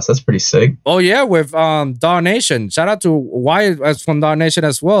masterclass. That's pretty sick. Oh yeah, with Dawn Nation. Shout out to Wyatt as from Dawn Nation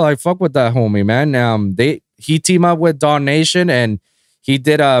as well. I fuck with that homie, man. He teamed up with Dawn Nation and he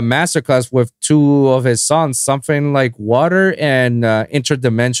did a masterclass with two of his songs, something like Water and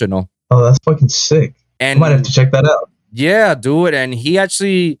Interdimensional. Oh, that's fucking sick. And I might have to check that out. Yeah, dude. And he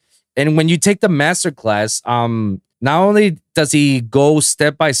actually, and when you take the masterclass, not only does he go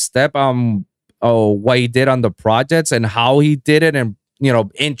step by step what he did on the projects and how he did it, and you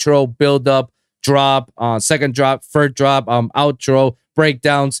know, intro, build up, drop, second drop, third drop, outro,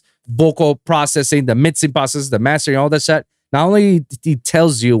 breakdowns, vocal processing, the mixing process, the mastering, all that shit. Not only he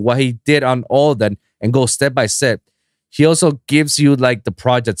tells you what he did on all of them and go step by step, he also gives you like the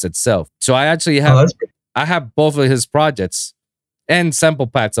projects itself. So I actually have I have both of his projects and sample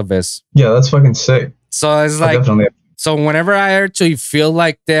packs of his. Yeah, that's fucking sick. So it's like, so whenever I actually feel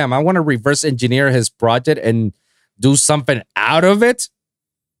like, damn, I want to reverse engineer his project and do something out of it,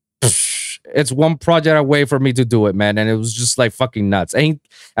 it's one project away for me to do it, man. And it was just like fucking nuts. And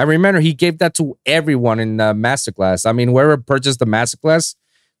I remember he gave that to everyone in the masterclass. I mean, whoever purchased the masterclass,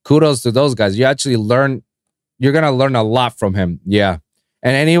 kudos to those guys. You actually learn, you're going to learn a lot from him. Yeah.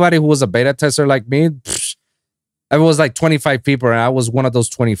 And anybody who was a beta tester like me, it was like 25 people and I was one of those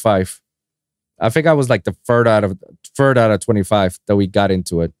 25. I think I was like the third out of 25 that we got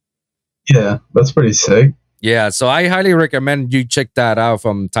into it. Yeah, that's pretty sick. Yeah, so I highly recommend you check that out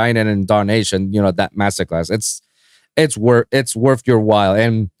from Tynan and Dawn Nation. You know, that masterclass. It's worth your while.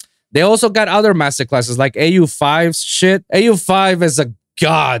 And they also got other masterclasses like AU5's shit. AU5 is a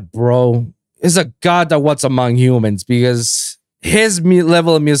god, bro. Is a god that walks among humans because his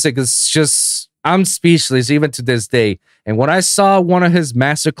level of music is just, I'm speechless even to this day. And when I saw one of his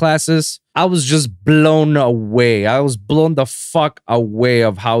masterclasses, I was just blown away. I was blown the fuck away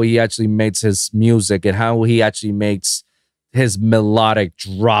of how he actually makes his music and how he actually makes his melodic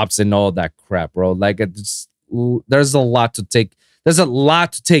drops and all that crap, bro. Like there's a lot to take. There's a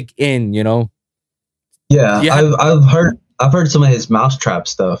lot to take in, you know. Yeah, I've heard some of his Mousetrap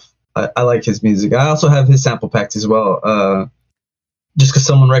stuff. I like his music. I also have his sample packs as well. just because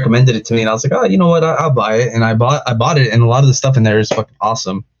someone recommended it to me, and I was like, oh, you know what, I'll buy it, and I bought it, and a lot of the stuff in there is fucking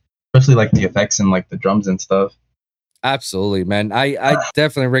awesome, especially like the effects and like the drums and stuff. Absolutely, man. I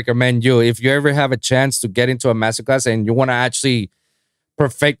definitely recommend you if you ever have a chance to get into a masterclass and you want to actually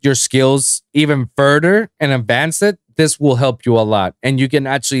perfect your skills even further and advance it. This will help you a lot, and you can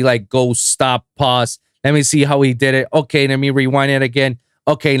actually like go stop, pause. Let me see how he did it. Okay, let me rewind it again.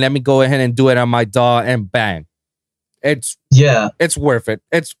 Okay, let me go ahead and do it on my DAW, and bang. Yeah, It's worth it.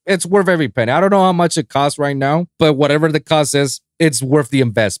 It's worth every penny. I don't know how much it costs right now, but whatever the cost is, it's worth the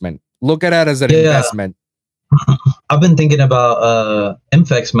investment. Look at it as an yeah. investment. I've been thinking about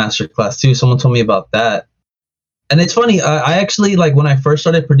MFX masterclass too. Someone told me about that. And it's funny, I actually, like, when I first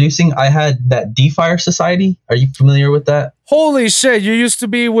started producing, I had that D-Fire Society. Are you familiar with that? Holy shit! You used to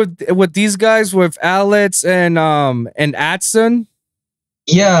be with these guys with Alex and Atson.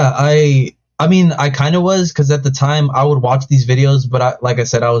 Yeah, I mean, I kind of was, because at the time I would watch these videos, but like I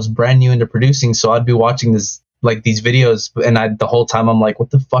said, I was brand new into producing, so I'd be watching these videos, and the whole time I'm like,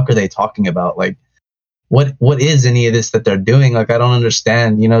 what the fuck are they talking about? Like, what is any of this that they're doing? Like, I don't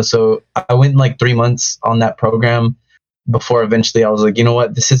understand, So I went like 3 months on that program before eventually I was like, you know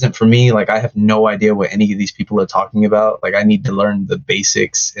what, this isn't for me. Like, I have no idea what any of these people are talking about. Like, I need to learn the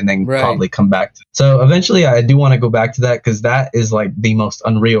basics and then probably come back to it. So eventually I do want to go back to that, because that is like the most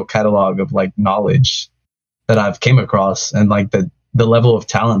unreal catalog of like knowledge that I've came across, and like the level of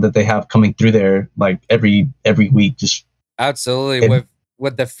talent that they have coming through there like every week. Just absolutely.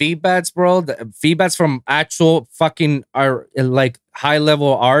 With the feedbacks, bro, the feedbacks from actual fucking are like high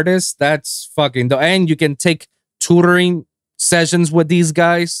level artists. That's fucking and you can take tutoring sessions with these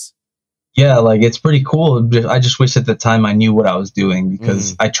guys. Yeah, like, it's pretty cool. I just wish at the time I knew what I was doing,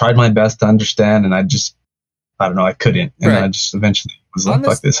 because I tried my best to understand, and I don't know, I couldn't, and I just eventually was like,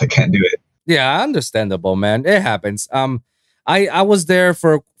 fuck this, I can't do it. Yeah, understandable, man. It happens. I was there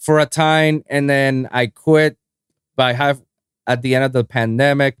for a time, and then I quit at the end of the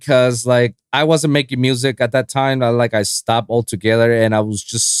pandemic, because like I wasn't making music at that time. I stopped altogether, and I was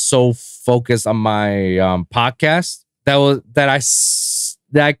just so focused on my podcast that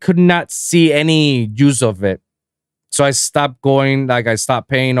I could not see any use of it. So I stopped going. Like, I stopped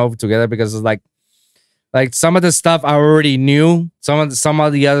paying over together, because it's like some of the stuff I already knew. Some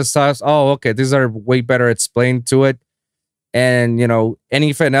of the other stuff. Oh, okay, these are way better explained to it. And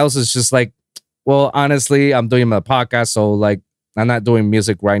anything else is just like, well, honestly, I'm doing my podcast, so like I'm not doing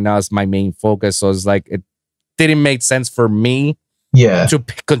music right now. It's my main focus. So it's like it didn't make sense for me to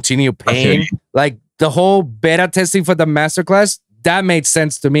continue paying. Like, the whole beta testing for the masterclass, that made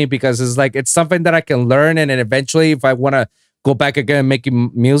sense to me, because it's like it's something that I can learn, and then eventually, if I want to go back again and making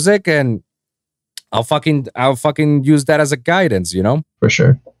music, and I'll fucking use that as a guidance, For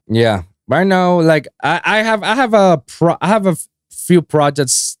sure. Yeah. Right now, like I have a few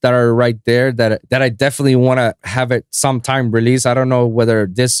projects that are right there that I definitely want to have it sometime release. I don't know whether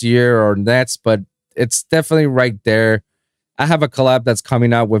this year or next, but it's definitely right there. I have a collab that's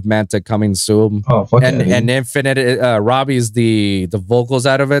coming out with Manta coming soon. Oh, fuck and Infinite. Robbie is the vocals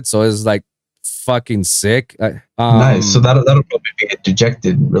out of it, so it's like fucking sick. Nice. So that'll probably be a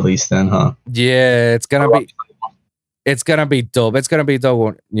dejected release then, huh? Yeah, it's gonna be dope. It's gonna be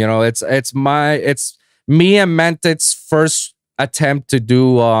dope. It's me and Manta's first attempt to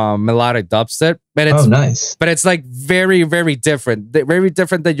do melodic dubstep, but it's nice. But it's like very, very different. Very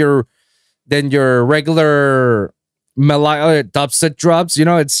different than your regular melodic dubstep drops.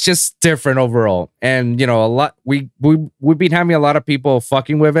 It's just different overall. And a lot we've been having a lot of people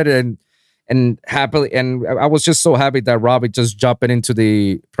fucking with it, and happily, and I was just so happy that Robbie just jumping into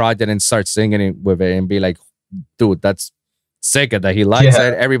the project and start singing it with it, and be like, dude, that's sick that he likes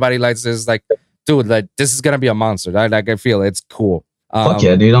it. Everybody likes this. Like, dude, like, this is gonna be a monster. I feel it's cool. Fuck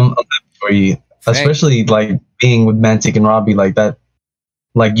yeah, dude. I'm happy for you. Especially like being with Mantic and Robbie like that.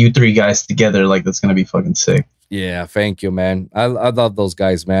 Like, you three guys together, like, that's gonna be fucking sick. Yeah, thank you, man. I love those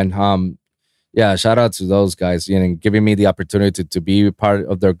guys, man. Yeah, shout out to those guys, giving me the opportunity to be part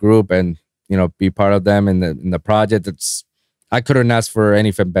of their group, and be part of them in the project. I couldn't ask for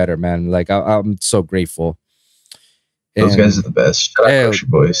anything better, man. Like, I'm so grateful. Those guys are the best. Shout out Grocery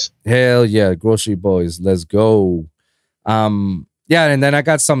Boys. Hell yeah, Grocery Boys. Let's go. Yeah, and then I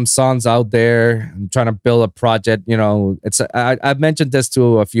got some songs out there. I'm trying to build a project. I've mentioned this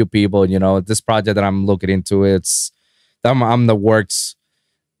to a few people. This project that I'm looking into. I'm the works.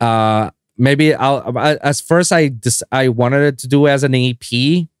 Maybe as first I wanted it to do as an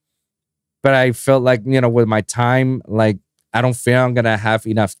EP, but I felt like with my time, like, I don't feel I'm gonna have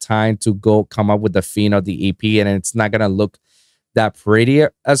enough time to go come up with the theme of the EP, and it's not gonna look that pretty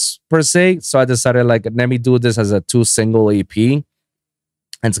as per se. So I decided, like, let me do this as a 2 single EP.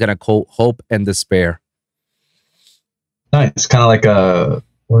 And it's gonna call Hope and Despair. Nice, kind of like a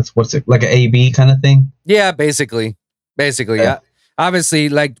what's it like, an A-B kind of thing? Yeah, basically. Yeah. Obviously,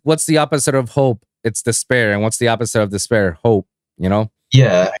 like, what's the opposite of hope? It's despair. And what's the opposite of despair? Hope, you know?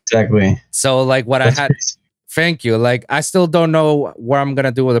 Yeah, exactly. So, like, what That's I had, crazy. thank you. Like, I still don't know what I'm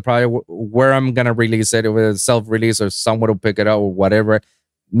gonna do with the project, where I'm gonna release it, with a self-release or someone will pick it up or whatever.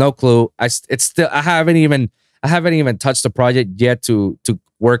 No clue. It's still, I haven't even touched the project yet to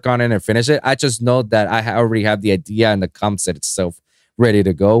work on it and finish it. I just know that I already have the idea and the concept itself ready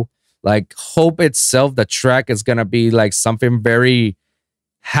to go. Like, Hope itself, the track is gonna be like something very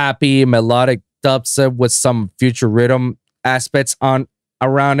happy, melodic dubstep with some future rhythm aspects on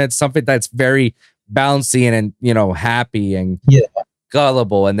around it. Something that's very bouncy and you know, happy and Yeah.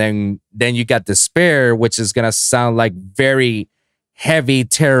 gullible. And then you got Despair, which is gonna sound like very heavy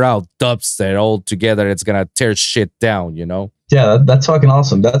tear out dubstep all together. It's gonna tear shit down, you know? Yeah, that's fucking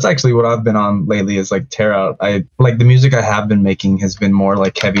awesome. That's actually what I've been on lately, is like tear out. I like the music I have been making has been more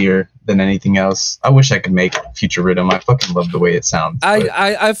like heavier than anything else. I wish I could make future rhythm. I fucking love the way it sounds.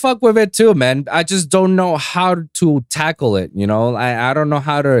 I fuck with it too, man. I just don't know how to tackle it, you know? I don't know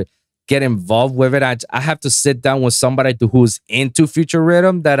how to get involved with it. I have to sit down with somebody who's into future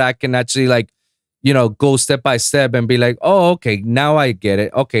rhythm, that I can actually, like, you know, go step by step and be like, oh, okay, now I get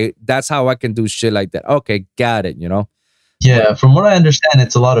it. Okay, that's how I can do shit like that. Okay, got it, you know? Yeah, from what I understand,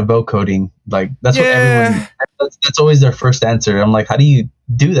 it's a lot of vocoding. Like that's what everyone. Yeah. That's always their first answer. I'm like, how do you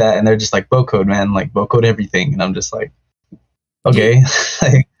do that? And they're just like, vocode, man. Like vocode everything. And I'm just like, okay.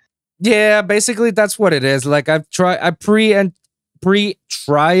 Yeah, basically that's what it is. Like, I pre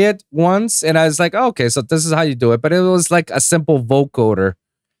try it once and I was like, oh, okay, so this is how you do it. But it was like a simple vocoder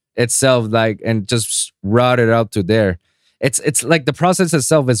itself, like, and just route it out to there. It's like the process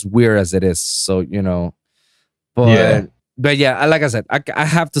itself is weird as it is. So, you know, Yeah. but yeah, like I said, I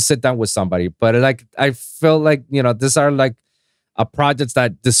have to sit down with somebody. But like, I feel like, you know, these are like a project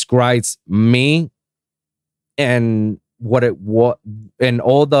that describes me and what and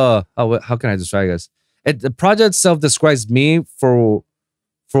all the, how can I describe this? The project itself describes me for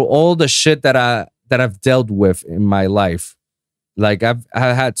all the shit that I've dealt with in my life. Like, I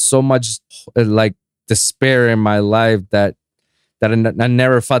had so much like despair in my life that I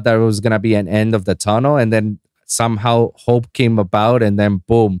never thought that it was gonna be an end of the tunnel, and then somehow hope came about, and then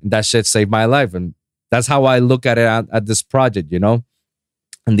boom, that shit saved my life. And that's how I look at it at this project, you know.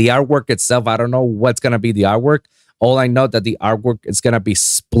 And the artwork itself, I don't know what's gonna be the artwork. All I know that the artwork is gonna be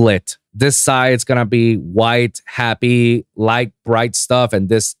split. This side is gonna be white, happy, light, bright stuff, and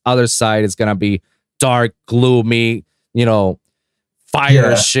this other side is gonna be dark, gloomy, you know,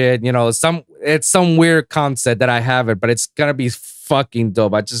 fire shit. You know, it's some weird concept that I have it, but it's gonna be fucking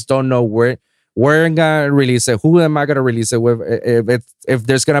dope. I just don't know where I'm gonna release it. Who am I gonna release it with? If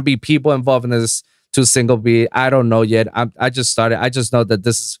there's gonna be people involved in this to single beat, I don't know yet. I just started. I just know that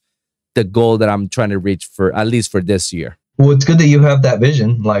this is the goal that I'm trying to reach for, at least for this year. Well, it's good that you have that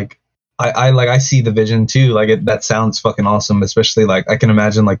vision. Like I see the vision too. Like that sounds fucking awesome. Especially like I can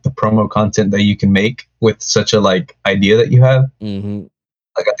imagine like the promo content that you can make with such a like idea that you have. Mm-hmm.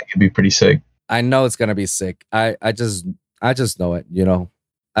 Like I think it'd be pretty sick. I know it's gonna be sick. I just know it. You know,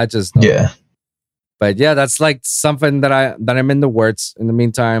 I just know. Yeah. It. But yeah, that's like something that I'm in the works. In the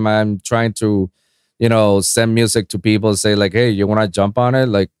meantime, I'm trying to, you know, send music to people, say like, hey, you want to jump on it?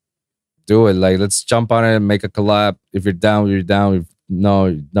 Like, do it. Like, let's jump on it and make a collab. If you're down, you're down. If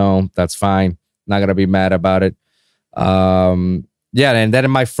no, that's fine. Not gonna be mad about it. Yeah, and then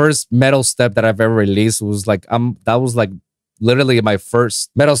my first metal step that I've ever released was like, that was like literally my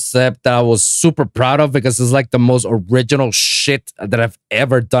first metal step that I was super proud of, because it's like the most original shit that I've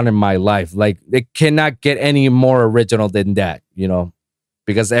ever done in my life. Like, it cannot get any more original than that, you know,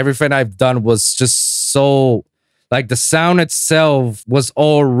 because everything I've done was just so, like, the sound itself was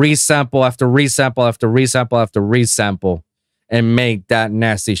all resample after resample after resample after resample and make that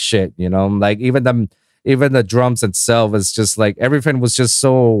nasty shit, you know? Like, even the drums itself is just like, everything was just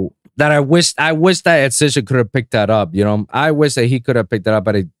so that I wish that Ed Sisha could have picked that up, you know? I wish that he could have picked it up,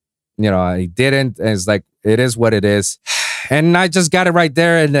 but he didn't. And it's like, it is what it is. And I just got it right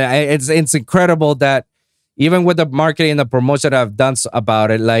there. And it's incredible that even with the marketing and the promotion I've done about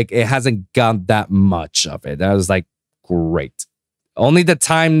it, like, it hasn't gone that much of it. That was like, great. Only the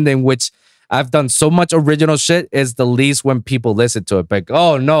time in which I've done so much original shit is the least when people listen to it. Like,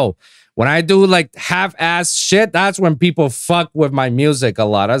 oh no, when I do like half-ass shit, that's when people fuck with my music a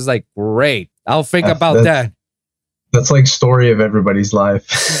lot. I was like, great. I'll think about that. That's like story of everybody's life.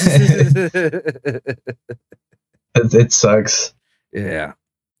 It sucks. Yeah.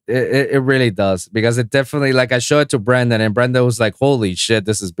 It really does, because it definitely, like, I showed it to Brandon, and Brandon was like, "Holy shit,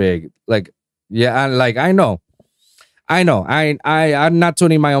 this is big!" Like, yeah, I know, I'm not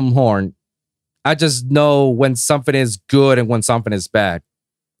tuning my own horn. I just know when something is good and when something is bad.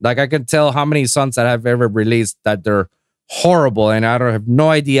 Like, I can tell how many songs that I've ever released that they're horrible, and I don't have no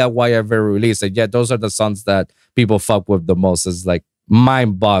idea why I've ever released it. Yet those are the songs that people fuck with the most. It's like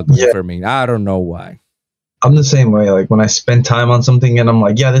mind-boggling for me. I don't know why. I'm the same way. Like when I spend time on something and I'm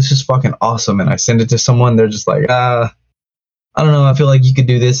like, yeah, this is fucking awesome, and I send it to someone, they're just like, I don't know, I feel like you could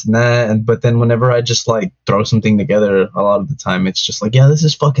do this and that. And but then whenever I just like throw something together, a lot of the time it's just like, yeah, this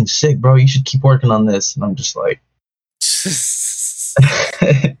is fucking sick, bro. You should keep working on this. And I'm just like,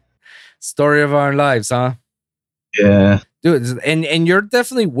 story of our lives, huh? Yeah, dude. And you're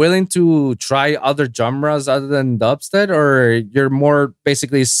definitely willing to try other genres other than dubstep, or you're more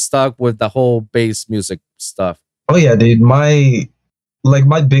basically stuck with the whole bass music stuff? Oh yeah, dude. My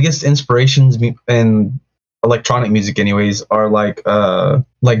biggest inspirations in electronic music anyways are like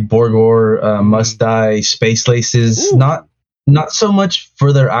Borgor, Must Die, Space Laces. Ooh. Not so much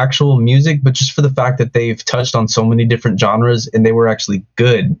for their actual music, but just for the fact that they've touched on so many different genres and they were actually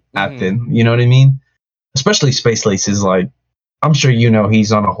good at them. You know what I mean? Especially Space Laces. Like, I'm sure you know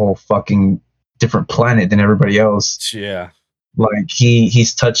he's on a whole fucking different planet than everybody else. Yeah. Like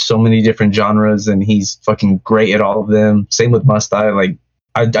he's touched so many different genres and he's fucking great at all of them. Same with Must Die. Like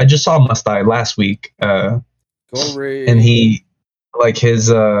I just saw Must Die last week. And he, like, his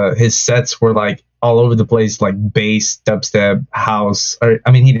sets were like all over the place, like bass, dubstep, house.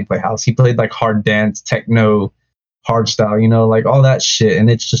 I mean, he didn't play house. He played like hard dance, techno, hard style, you know, like all that shit. And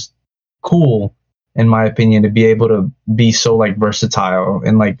it's just cool, in my opinion, to be able to be so like versatile.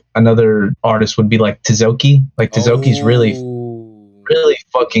 And like another artist would be like Tizoki. Like Tizoki's really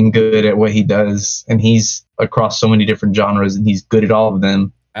fucking good at what he does, and he's across so many different genres, and he's good at all of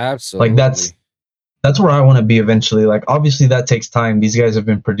them. Absolutely. Like that's where I want to be eventually. Like obviously that takes time. These guys have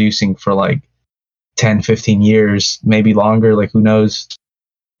been producing for like 10, 15 years, maybe longer, like who knows.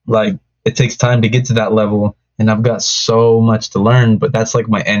 Like it takes time to get to that level, and I've got so much to learn, but that's like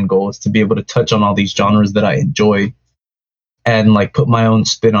my end goal, is to be able to touch on all these genres that I enjoy and like put my own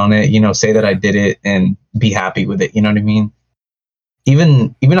spin on it, you know, say that I did it and be happy with it, you know what I mean?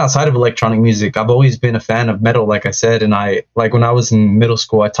 Even outside of electronic music, I've always been a fan of metal, like I said. And I, like, when I was in middle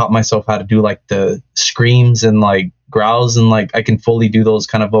school, I taught myself how to do like the screams and like growls, and like I can fully do those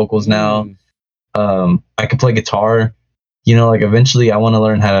kind of vocals now. I can play guitar, you know. Like eventually I want to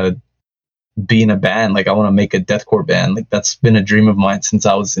learn how to be in a band. Like I want to make a deathcore band. Like that's been a dream of mine since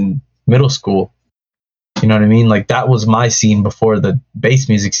I was in middle school. You know what I mean? Like that was my scene before the bass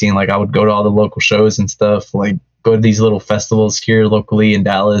music scene. Like I would go to all the local shows and stuff, like go to these little festivals here locally in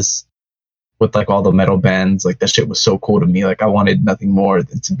Dallas with like all the metal bands. Like that shit was so cool to me. Like I wanted nothing more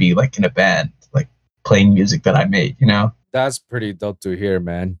than to be like in a band, like playing music that I made, you know? That's pretty dope to hear,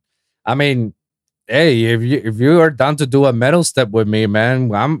 man. I mean, hey, if you are down to do a metal step with me,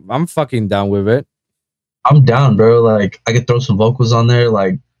 man, I'm fucking down with it. I'm down, bro. Like I could throw some vocals on there,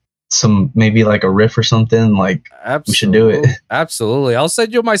 like some, maybe like a riff or something. Like we should do it. Absolutely. I'll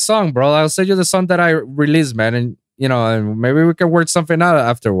send you my song, bro. I'll send you the song that I released, man. And you know, and maybe we can work something out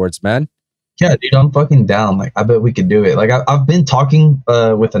afterwards, man. Yeah, dude, I'm fucking down. Like I bet we could do it. Like I've been talking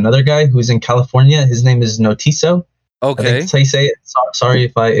with another guy who's in California. His name is Notiso. Okay. I think that's how you say it. Sorry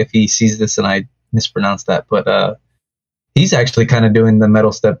if he sees this and I mispronounce that, but he's actually kind of doing the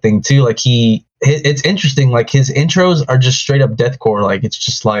metal step thing too. Like it's interesting. Like his intros are just straight up deathcore. Like it's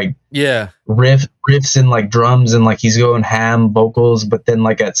just like riffs and like drums, and like he's going ham vocals, but then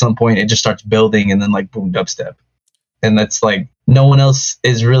like at some point it just starts building, and then like boom, dubstep. And that's like no one else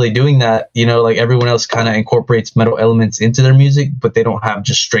is really doing that, you know. Like everyone else kind of incorporates metal elements into their music, but they don't have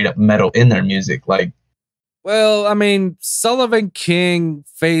just straight up metal in their music. Like, well, I mean, Sullivan King,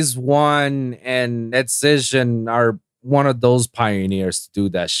 Phase One, and Excision are one of those pioneers to do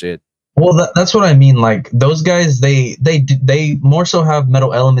that shit. Well, that's what I mean. Like those guys, they more so have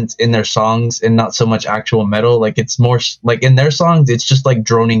metal elements in their songs and not so much actual metal. Like it's more like in their songs, it's just like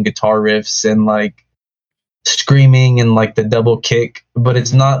droning guitar riffs and like screaming and like the double kick, but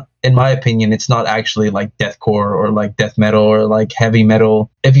it's not, in my opinion, it's not actually like deathcore or like death metal or like heavy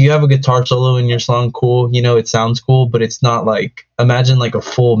metal. If you have a guitar solo in your song, cool, you know, it sounds cool, but it's not like, imagine like a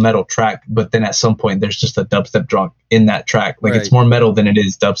full metal track, but then at some point there's just a dubstep drop in that track. Like it's more metal than it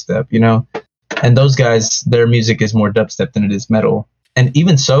is dubstep, you know? And those guys, their music is more dubstep than it is metal. And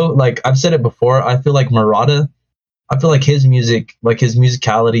even so, like I've said it before, I feel like Murata, I feel like his music, like his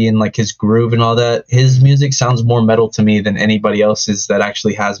musicality and like his groove and all that, his music sounds more metal to me than anybody else's that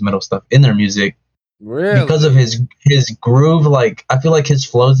actually has metal stuff in their music. because of Really? his groove. Like I feel like his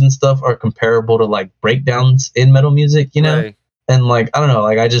flows and stuff are comparable to like breakdowns in metal music, you know. Right. And like I don't know,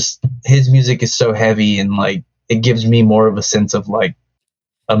 like I just his music is so heavy and like it gives me more of a sense of like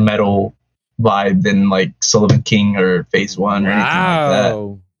a metal vibe than like Sullivan King or Phase One or anything like that.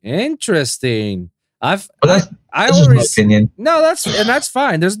 Wow. Interesting. I've But I that's I that's just my always opinion. no, that's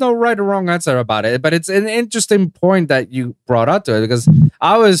fine. There's no right or wrong answer about it. But it's an interesting point that you brought up to it because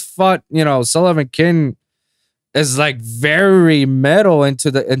I always thought, Sullivan King is like very metal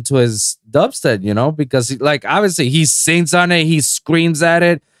into his dubstep, because like obviously he sings on it, he screams at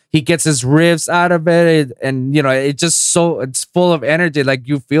it, he gets his riffs out of it, and it's full of energy. Like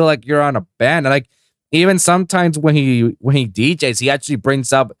you feel like you're on a band. Like even sometimes when he DJs, he actually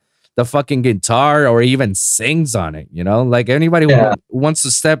brings up the fucking guitar or even sings on it. Like anybody who Yeah, wants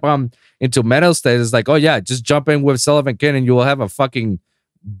to step into metal stage is like, oh yeah, just jump in with Sullivan King and you will have a fucking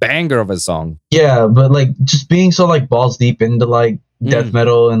banger of a song. yeah, but like just being so like balls deep into like death Mm,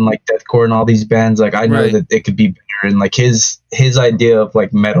 metal and like deathcore and all these bands, like I know right. that it could be better. And like his idea of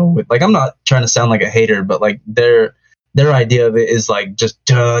like metal with like I'm not trying to sound like a hater, but like their idea of it is like just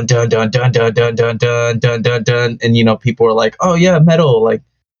dun dun dun dun dun dun dun dun dun dun dun, and people are like, oh yeah, metal. Like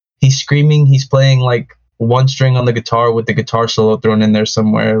he's screaming, he's playing like one string on the guitar with the guitar solo thrown in there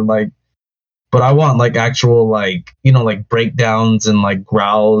somewhere, like. But I want like actual like like breakdowns and like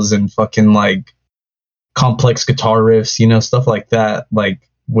growls and fucking like complex guitar riffs, stuff like that, like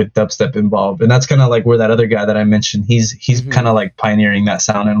with dubstep involved. And that's kind of like where that other guy that I mentioned, he's kind Mhm. of like pioneering that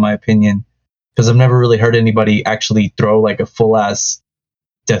sound in my opinion, because I've never really heard anybody actually throw like a full ass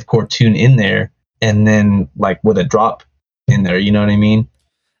deathcore tune in there and then like with a drop in there. You know what I mean?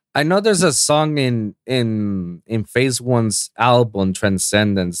 I know there's a song in Phase One's album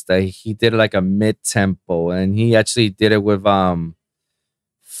Transcendence that he did like a mid tempo, and he actually did it with fuck.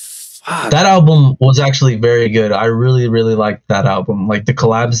 That album was actually very good. I really really liked that album. Like the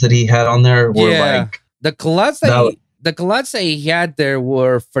collabs that he had on there were Yeah, like that. the collabs that he had there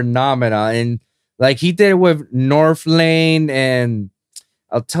were phenomenal, and like he did it with North Lane, and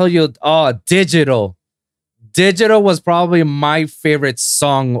I'll tell you, oh, Digital. Digital was probably my favorite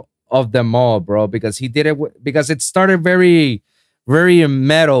song of them all, bro, because he did it because it started very, very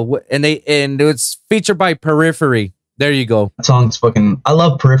metal, and it's featured by Periphery. There you go. Song's fucking. I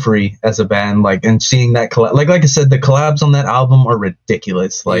love Periphery as a band, like, and seeing that collab, like I said, the collabs on that album are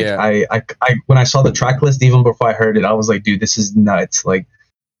ridiculous. Like, Yeah, I when I saw the track list, even before I heard it, I was like, dude, this is nuts. Like,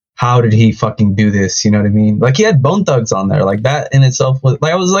 how did he fucking do this? You know what I mean? Like, he had Bone Thugs on there. Like that in itself was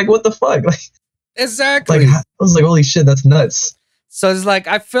like, I was like, what the fuck? exactly. I was like, holy shit, that's nuts. So it's like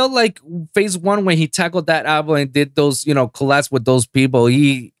I felt like Phase One when he tackled that album and did those, collabs with those people.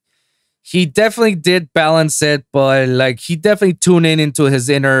 He definitely did balance it, but like he definitely tuned into his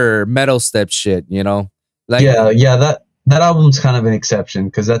inner metal step shit. Like Yeah, that album's kind of an exception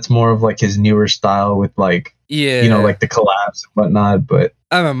because that's more of like his newer style with like, yeah. like the collabs and whatnot. But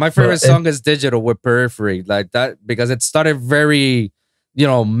I don't know, my favorite song is Digital with Periphery, like that, because it started very,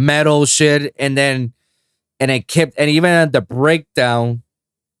 metal shit, and it kept, and even at the breakdown,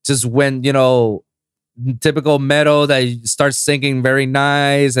 just when, typical metal that you start singing very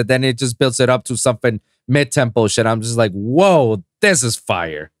nice, and then it just builds it up to something mid tempo shit. I'm just like, whoa, this is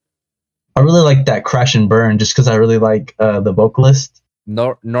fire. I really like that Crash and Burn just because I really like the vocalist.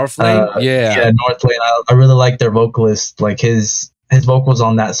 North Lane, yeah, Yeah, Northlane. I really like their vocalist. Like his vocals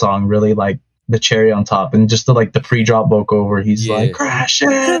on that song really like the cherry on top, and just the pre-drop vocal where he's like yeah.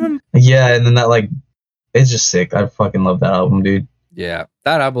 crashing. Yeah, and then that like it's just sick. I fucking love that album, dude. Yeah,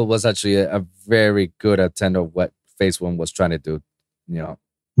 that album was actually a very good attempt of what Phase One was trying to do. You know,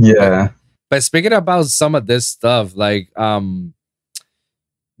 but Yeah. but speaking about some of this stuff, like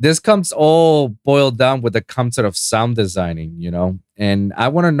this comes all boiled down with the concept of sound designing. And I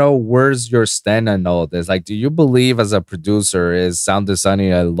want to know where's your stand on all this. Like, do you believe as a producer is sound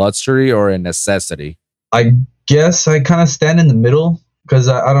designing a luxury or a necessity? I guess I kind of stand in the middle because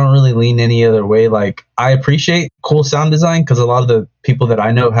I don't really lean any other way. Like I appreciate cool sound design because a lot of the people that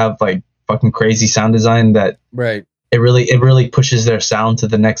I know have like fucking crazy sound design that Right. it really pushes their sound to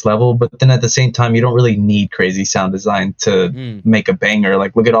the next level. But then at the same time, you don't really need crazy sound design to Mm. make a banger.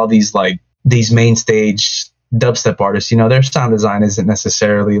 Like look at all these main stage dubstep artists. Their sound design isn't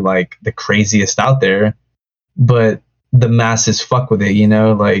necessarily like the craziest out there, but the masses fuck with it.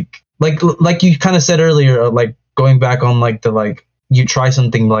 Like you kind of said earlier, like going back on like the like you try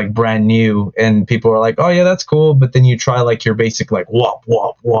something like brand new and people are like, oh yeah, that's cool, but then you try like your basic like wop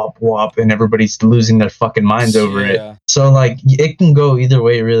wop wop wop and everybody's losing their fucking minds over it. Yeah. So like it can go either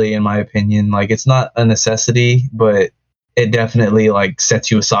way really, in my opinion. Like it's not a necessity, but it definitely like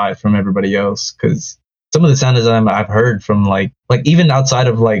sets you aside from everybody else. Because some of the sound design I've heard from like even outside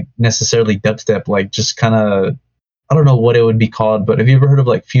of like necessarily dubstep, like just kind of, I don't know what it would be called, but have you ever heard of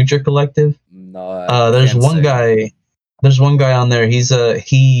like Future Collective? No, I There's can't one say. guy. There's one guy on there. He's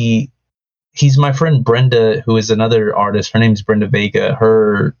my friend Brenda, who is another artist. Her name's Brenda Vega.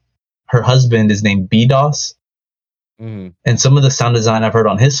 Her husband is named BDOS. Mhm. And some of the sound design I've heard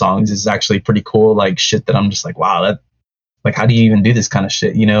on his songs is actually pretty cool. Like shit that I'm just like, wow, that like how do you even do this kind of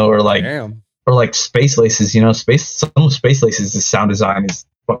shit, you know? Damn. Or like Space Laces, you know, some Space Laces, the sound design is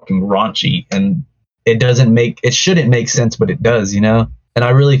fucking raunchy and it shouldn't make sense, but it does, you know? And I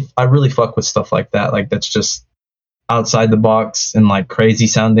really fuck with stuff like that. Like that's just outside the box and like crazy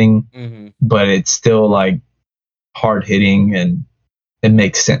sounding, but it's still like hard hitting and it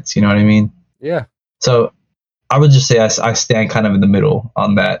makes sense. You know what I mean? Yeah, So I would just say I stand kind of in the middle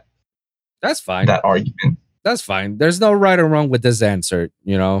on that's fine. that argument. That's fine. There's no right or wrong with this answer,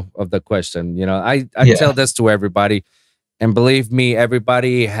 of the question. I Yeah. tell this to everybody, and believe me,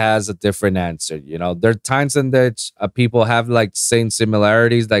 everybody has a different answer. There are times in which people have like same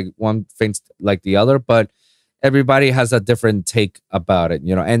similarities, like one thinks like the other, but everybody has a different take about it,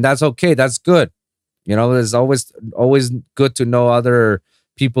 and that's okay. That's good. It's always good to know other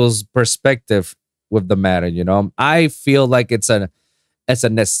people's perspective with the matter. I feel like it's a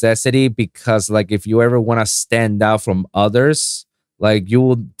necessity, because like if you ever want to stand out from others, like you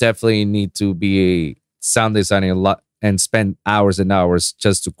will definitely need to be sound designing a lot and spend hours and hours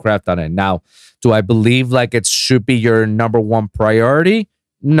just to craft on it. Now, do I believe like it should be your number one priority?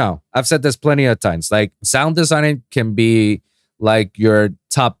 No, I've said this plenty of times. Like sound designing can be like your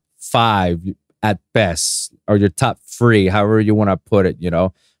top 5 at best, or your top 3, however you want to put it,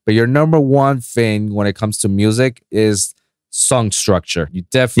 but your number one thing when it comes to music is song structure. You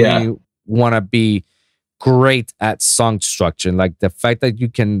definitely want to be great at song structure. And like the fact that you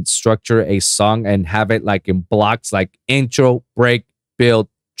can structure a song and have it like in blocks, like intro, break, build,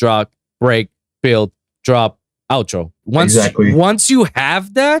 drop, break, build, drop, outro. Once you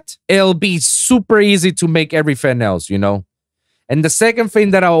have that, it'll be super easy to make everything else, And the second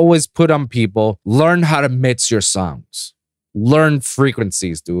thing that I always put on people: learn how to mix your songs. Learn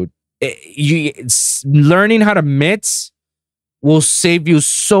frequencies, dude. Learning how to mix will save you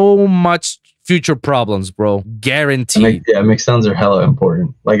so much future problems, bro. Guaranteed. Mix sounds are hella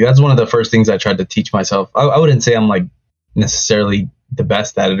important. Like that's one of the first things I tried to teach myself. I wouldn't say I'm like necessarily the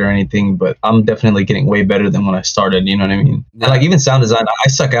best at it or anything, but I'm definitely getting way better than when I started. You know what I mean? Yeah. And like even sound design, I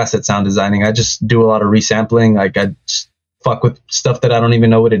suck ass at sound designing. I just do a lot of resampling. Like I just fuck with stuff that I don't even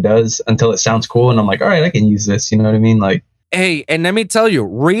know what it does until it sounds cool, and I'm like, all right, I can use this. You know what I mean? Like, hey, and let me tell you,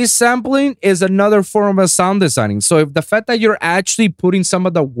 resampling is another form of sound designing. So if the fact that you're actually putting some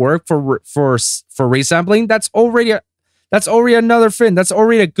of the work for resampling, that's already another thing. That's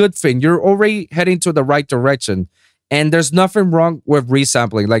already a good thing. You're already heading to the right direction. And there's nothing wrong with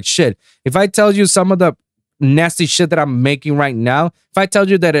resampling. Like shit, if I tell you some of the nasty shit that I'm making right now, if I tell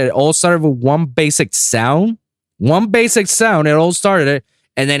you that it all started with one basic sound, it all started,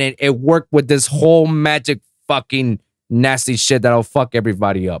 and then it worked with this whole magic fucking nasty shit that'll fuck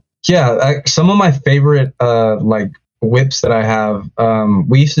everybody up. Yeah, some of my favorite like whips that I have.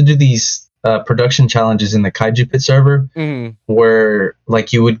 We used to do these production challenges in the Kaiju Pit server, where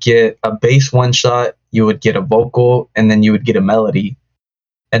like you would get a bass one shot, you would get a vocal, and then you would get a melody,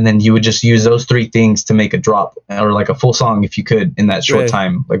 and then you would just use those 3 things to make a drop or like a full song if you could in that short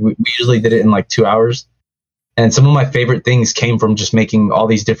time. Like we usually did it in like 2 hours. And some of my favorite things came from just making all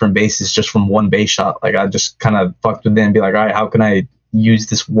these different basses just from one bass shot. Like I just kind of fucked with it and be like, all right, how can I use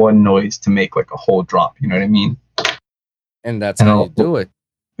this one noise to make like a whole drop? You know what I mean? And that's how you do it.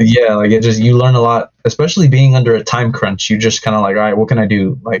 Yeah, like you learn a lot, especially being under a time crunch. You just kind of like, all right, what can I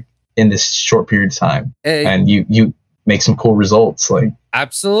do like in this short period of time? And you make some cool results. Like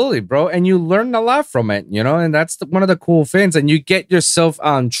absolutely, bro. And you learn a lot from it, and that's one of the cool things. And you get yourself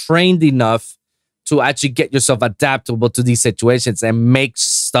trained enough to actually get yourself adaptable to these situations and make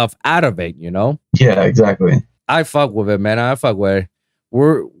stuff out of it, Yeah, exactly. I fuck with it, man. I fuck with it.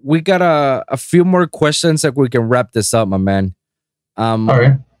 We got a few more questions that we can wrap this up, my man. All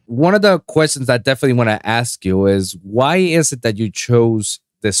right. One of the questions I definitely want to ask you is, why is it that you chose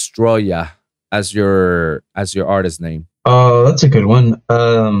Destroyah as your artist name? Oh, that's a good one.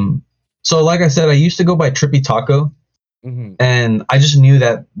 So like I said, I used to go by Trippy Taco, and I just knew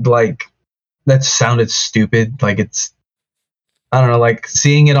that like that sounded stupid. Like I don't know, like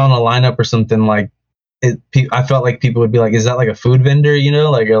seeing it on a lineup or something, like I felt like people would be like, is that like a food vendor,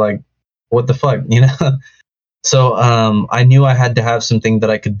 like, or like, what the fuck, So I knew I had to have something that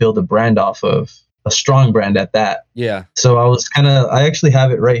I could build a brand off of. a strong brand at that. Yeah. So I actually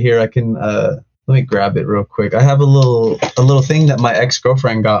have it right here. I can let me grab it real quick. I have a little thing that my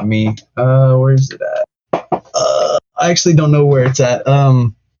ex-girlfriend got me. Where's it at? I actually don't know where it's at.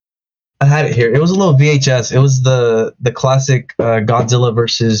 I had it here. It was a little VHS. It was the classic Godzilla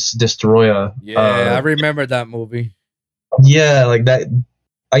versus Destroyah. Yeah, I remember that movie. Yeah, like that.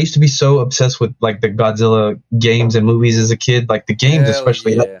 I used to be so obsessed with like the Godzilla games and movies as a kid. Like the games, Hell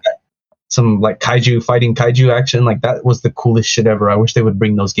especially yeah. like some like kaiju fighting kaiju action. Like that was the coolest shit ever. I wish they would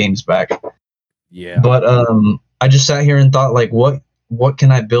bring those games back. Yeah. But I just sat here and thought like, what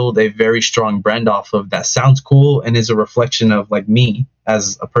can I build a very strong brand off of that sounds cool and is a reflection of like me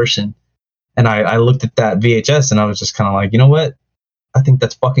as a person. And I looked at that VHS and I was just kind of like, you know what? I think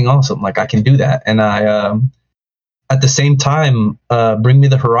that's fucking awesome. Like I can do that. And I, at the same time, Bring Me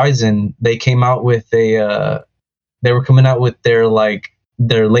the Horizon, they came out with they were coming out with their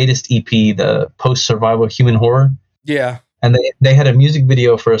latest EP, the post survival human horror. Yeah. And they had a music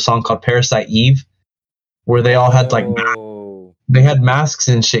video for a song called Parasite Eve, where they all had like they had masks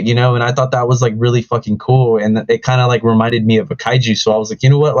and shit, you know, and I thought that was like really fucking cool. And it kind of like reminded me of a kaiju. So I was like, you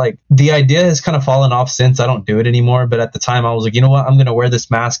know what? Like the idea has kind of fallen off since. I don't do it anymore. But at the time I was like, you know what? I'm going to wear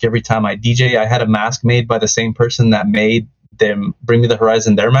this mask every time I DJ. I had a mask made by the same person that made them Bring Me the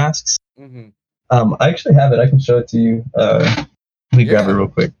Horizon, their masks. Mm-hmm. I actually have it. I can show it to you. Let me grab it real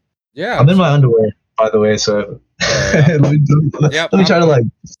quick. Yeah. I'm in my underwear, by the way. So let me try to like.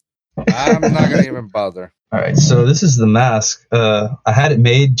 I'm not going to even bother. All right, so this is the mask. I had it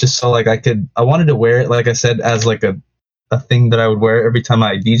made just so like I wanted to wear it, like I said, as like a thing that I would wear every time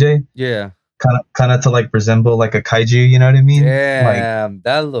I DJ. Yeah. Kind of to like resemble like a kaiju, you know what I mean? Damn, like,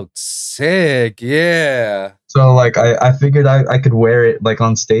 that looks sick. Yeah. So like I figured I could wear it like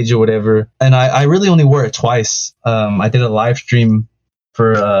on stage or whatever. And I really only wore it twice. I did a live stream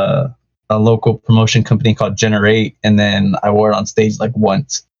for a local promotion company called Generate, and then I wore it on stage like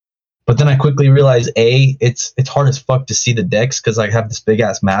once. But then I quickly realized, it's hard as fuck to see the decks because I have this big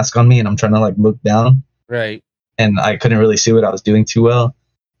ass mask on me and I'm trying to like look down. Right. And I couldn't really see what I was doing too well.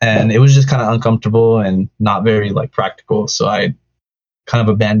 And it was just kind of uncomfortable and not very like practical. So I kind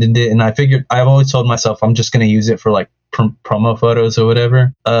of abandoned it. And I figured I've always told myself I'm just going to use it for like promo photos or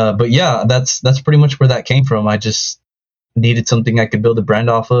whatever. But yeah, that's pretty much where that came from. I just needed something I could build a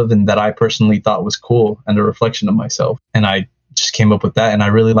brand off of and that I personally thought was cool and a reflection of myself. And I just came up with that, and I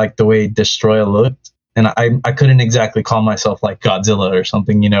really liked the way Destroyah looked. And I couldn't exactly call myself like Godzilla or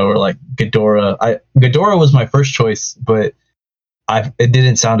something, you know, or like Ghidorah. Ghidorah was my first choice, but it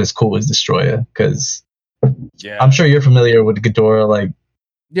didn't sound as cool as Destroyah because I'm sure you're familiar with Ghidorah, like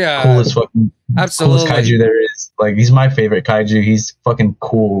coolest fucking absolutely coolest kaiju there is. Like he's my favorite kaiju. He's fucking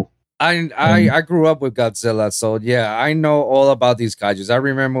cool. I grew up with Godzilla, so yeah, I know all about these kaijus. I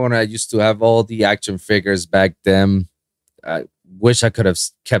remember when I used to have all the action figures back then. I wish I could have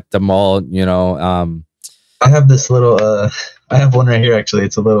kept them all, you know. I have this little I have one right here actually.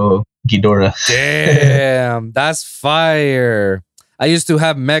 It's a little Ghidorah. Damn, that's fire. I used to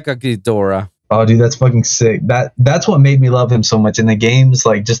have Mecha Ghidorah. Oh dude, that's fucking sick. That's what made me love him so much in the games.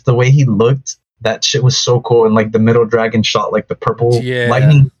 Like just the way he looked, that shit was so cool. And like the middle dragon shot like the purple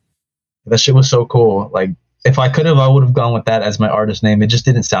lightning. That shit was so cool. Like if I could have, I would have gone with that as my artist name. It just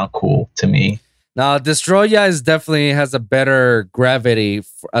didn't sound cool to me. Now, Destroyah is definitely has a better gravity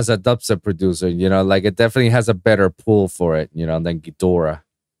as a dubstep producer, you know, like it definitely has a better pull for it, you know, than Ghidorah.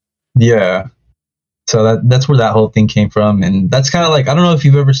 Yeah. So that's where that whole thing came from. And that's kind of like, I don't know if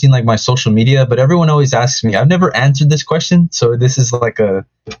you've ever seen like my social media, but everyone always asks me, I've never answered this question. So this is like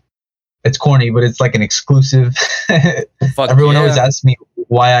it's corny, but it's like an exclusive. Everyone always asks me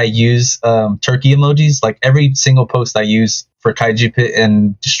why I use turkey emojis. Like every single post I use for Kaiju Pit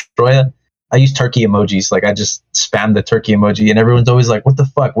and Destroyah, I use turkey emojis. Like I just spam the turkey emoji and everyone's always like, what the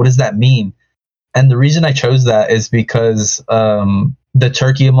fuck? What does that mean? And the reason I chose that is because the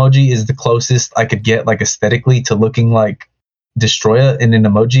turkey emoji is the closest I could get like aesthetically to looking like Destroyah in an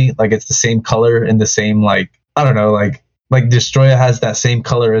emoji. Like it's the same color and the same like, I don't know, like Destroyah has that same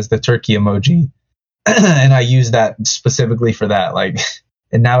color as the turkey emoji. And I use that specifically for that. Like,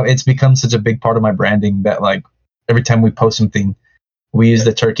 and now it's become such a big part of my branding that like every time we post something, we use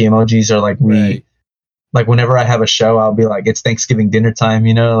the turkey emojis, or like like whenever I have a show, I'll be like, it's Thanksgiving dinner time,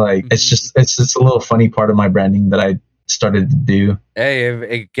 you know, like it's just a little funny part of my branding that I started to do. Hey, if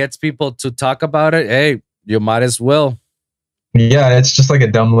it gets people to talk about it, hey, you might as well. Yeah, it's just like a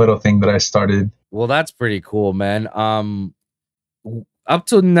dumb little thing that I started. Well, that's pretty cool, man. Up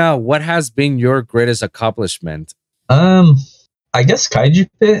to now, what has been your greatest accomplishment? I guess Kaiju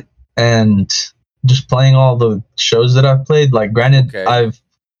Pit and just playing all the shows that I've played. Like granted,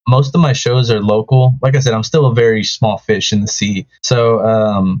 most of my shows are local. Like I said, I'm still a very small fish in the sea.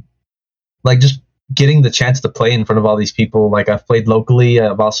 So like just getting the chance to play in front of all these people. Like I've played locally.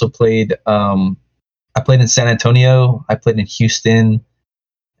 I've also played. I played in San Antonio. I played in Houston,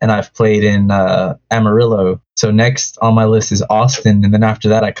 and I've played in Amarillo. So next on my list is Austin, and then after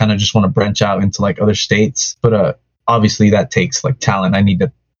that, I kind of just want to branch out into like other states. But obviously, that takes like talent. I need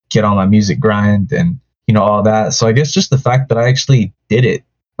to get on my music grind and all that. So I guess just the fact that I actually did it.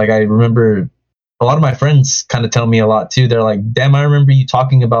 Like I remember a lot of my friends kind of tell me a lot too. They're like, "Damn, I remember you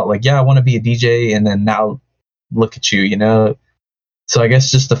talking about like, yeah, I want to be a DJ, and then now look at you." So I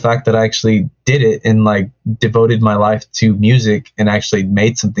guess just the fact that I actually did it and like devoted my life to music and actually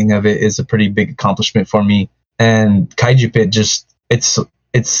made something of it is a pretty big accomplishment for me. And Kaiju Pit just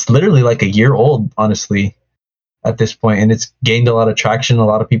it's literally like a year old, honestly, at this point, and it's gained a lot of traction. A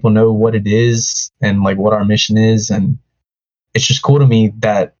lot of people know what it is and like what our mission is, and it's just cool to me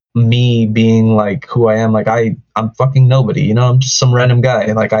that me being like who I am, like I'm fucking nobody, I'm just some random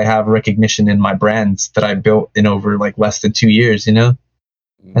guy. Like I have recognition in my brands that I built in over like less than 2 years. And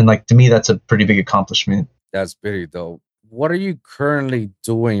like to me, that's a pretty big accomplishment. That's pretty dope. What are you currently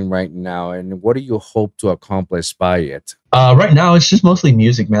doing right now, and what do you hope to accomplish by it? Right now, it's just mostly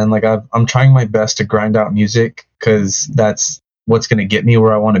music, man. Like I'm trying my best to grind out music because that's what's gonna get me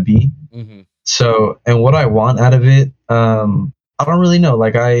where I want to be. Mm-hmm. So, and what I want out of it, I don't really know.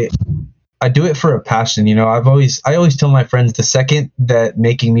 Like I do it for a passion. I always tell my friends the second that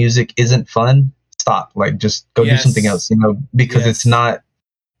making music isn't fun, stop. Like just go do something else. Because it's not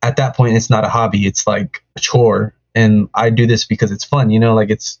at that point. It's not a hobby. It's like a chore. And I do this because it's fun. Like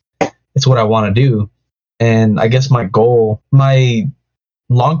it's what I want to do. And I guess my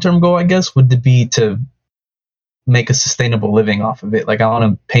long-term goal, I guess, would be to make a sustainable living off of it. Like I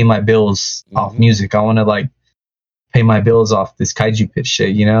want to pay my bills off music. I want to like pay my bills off this Kaiju Pit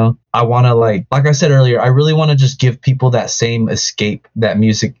shit. I want to like I said earlier, I really want to just give people that same escape that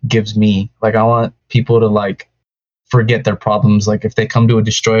music gives me. Like I want people to like forget their problems. Like if they come to a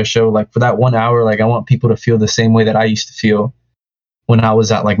Destroyah show, like for that 1 hour, like I want people to feel the same way that I used to feel when I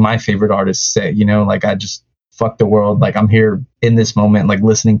was at like my favorite artist's set. Like I just fuck the world. Like I'm here in this moment, like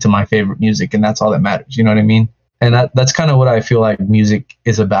listening to my favorite music, and that's all that matters. You know what I mean? And that's kind of what I feel like music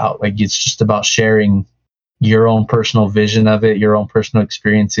is about. Like it's just about sharing your own personal vision of it, your own personal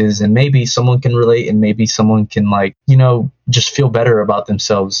experiences, and maybe someone can relate, and maybe someone can like, just feel better about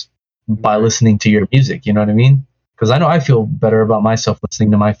themselves by listening to your music. You know what I mean? Because I know I feel better about myself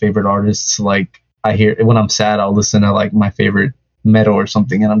listening to my favorite artists. Like I hear when I'm sad, I'll listen to like my favorite metal or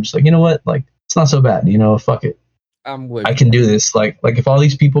something, and I'm just like, you know what? Like it's not so bad. Fuck it. I can do this. Like if all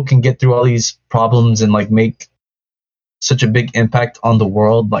these people can get through all these problems and like make such a big impact on the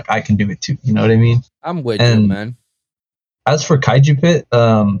world, like I can do it too. You know what I mean? I'm with you, man. As for Kaiju Pit,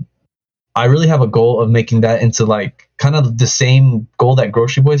 I really have a goal of making that into like kind of the same goal that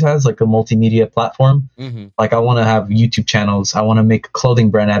Grocery Boys has, like a multimedia platform. Mm-hmm. Like I want to have YouTube channels. I want to make a clothing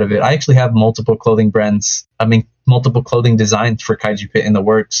brand out of it. I actually have multiple clothing brands. Multiple clothing designs for Kaiju Pit in the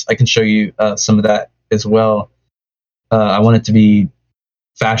works. I can show you some of that as well. I want it to be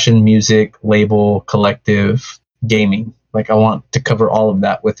fashion, music, label, collective, gaming. Like I want to cover all of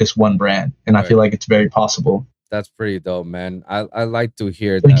that with this one brand, and I feel like it's very possible. That's pretty dope, man. I like to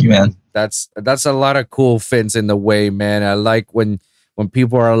hear Thank that, you, man. That's a lot of cool things in the way, man. I like when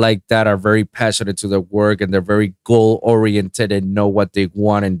people are like that, are very passionate to their work, and they're very goal oriented and know what they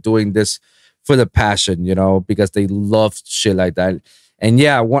want, and doing this for the passion, because they love shit like that. And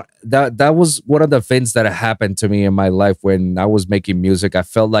yeah, that was one of the things that happened to me in my life when I was making music. I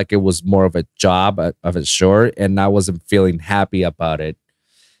felt like it was more of a job of a sure, and I wasn't feeling happy about it.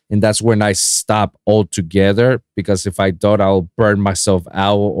 And that's when I stopped altogether, because if I don't, I'll burn myself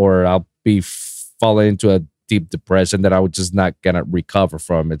out, or I'll be falling into a deep depression that I would just not gonna recover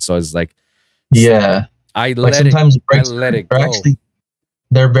from it. So it's like, yeah, I like let sometimes it, breaks I let it are go. actually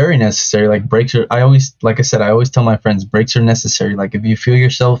they're very necessary. Like breaks are, I always tell my friends, breaks are necessary. Like if you feel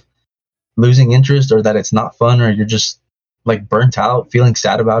yourself losing interest, or that it's not fun, or you're just like burnt out, feeling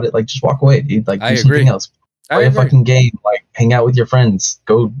sad about it, like just walk away, dude. Like do something else. Play a fucking game, like hang out with your friends,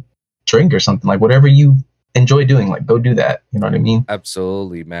 go drink or something. Like whatever you enjoy doing, like go do that. You know what I mean?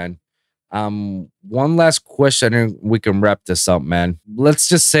 Absolutely, man. One last question and we can wrap this up, man. Let's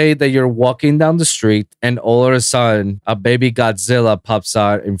just say that you're walking down the street and all of a sudden a baby Godzilla pops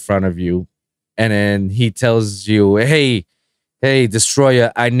out in front of you, and then he tells you, hey,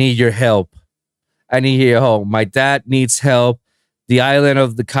 Destroyer, I need your help. I need your help. My dad needs help. The island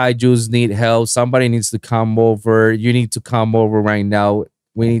of the kaijus need help. Somebody needs to come over. You need to come over right now.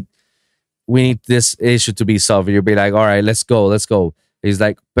 We need this issue to be solved. You'll be like, all right, let's go. He's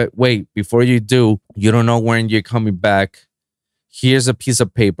like, but wait, before you do, you don't know when you're coming back. Here's a piece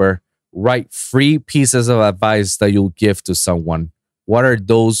of paper. Write 3 pieces of advice that you'll give to someone. What are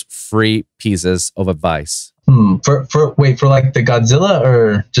those 3 pieces of advice? For like the Godzilla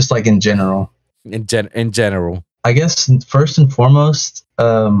or just like in general? In general. I guess first and foremost,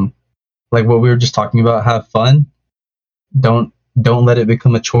 like what we were just talking about, have fun. Don't let it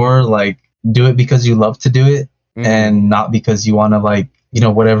become a chore. Like, do it because you love to do it, and not because you want to, like,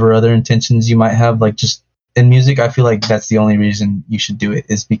 whatever other intentions you might have. Like, just in music, I feel like that's the only reason you should do it,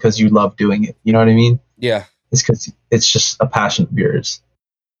 is because you love doing it. You know what I mean? Yeah. It's because it's just a passion of yours.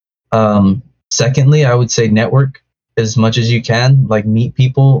 Secondly, I would say network as much as you can. Like, meet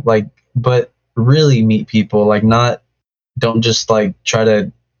people, like, but really meet people. Like, don't just like try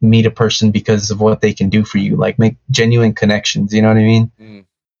to meet a person because of what they can do for you. Like, make genuine connections. You know what I mean?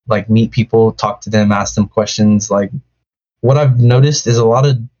 Like, meet people, talk to them, ask them questions. Like, what I've noticed is a lot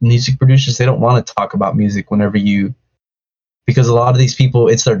of music producers, they don't want to talk about music because a lot of these people,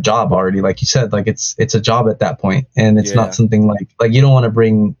 it's their job already. Like you said, like it's a job at that point, and it's not something like you don't want to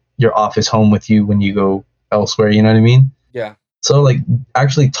bring your office home with you when you go elsewhere. You know what I mean? Yeah. So like,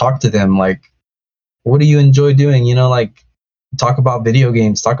 actually talk to them. Like, what do you enjoy doing? Like, talk about video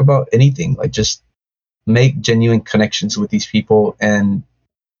games, talk about anything. Like, just make genuine connections with these people, and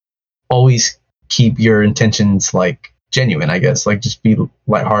always keep your intentions like genuine, I guess. Like, just be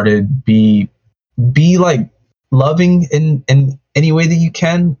lighthearted, be like loving in any way that you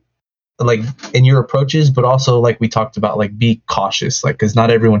can, like in your approaches, but also, like we talked about, like, be cautious, like, because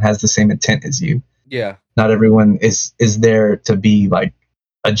not everyone has the same intent as you. Yeah. Not everyone is there to be like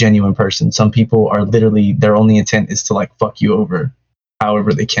a genuine person. Some people are literally, their only intent is to like fuck you over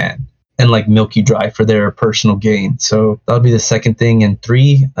however they can, and like milk you dry for their personal gain. So that'll be the second thing. And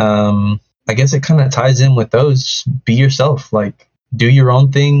 3, I guess it kind of ties in with those. Just be yourself. Like, do your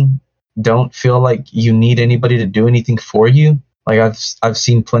own thing. Don't feel like you need anybody to do anything for you. Like, I've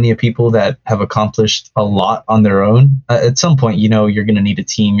seen plenty of people that have accomplished a lot on their own. At some point, you're going to need a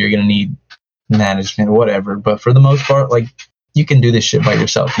team. You're going to need management, whatever. But for the most part, like, you can do this shit by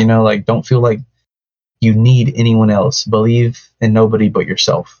yourself. Like, don't feel like you need anyone else. Believe in nobody but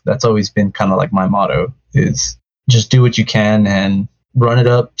yourself. That's always been kind of like my motto, is just do what you can and run it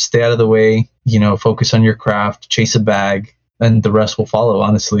up, stay out of the way, focus on your craft, chase a bag, and the rest will follow,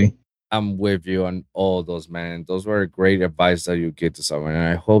 honestly. I'm with you on all those, man. Those were great advice that you give to someone. And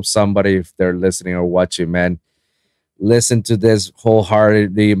I hope somebody, if they're listening or watching, man, listen to this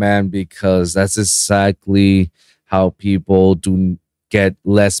wholeheartedly, man, because that's exactly how people do get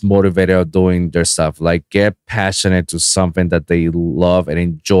less motivated of doing their stuff. Like, get passionate to something that they love and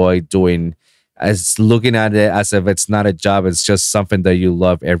enjoy doing, as looking at it as if it's not a job. It's just something that you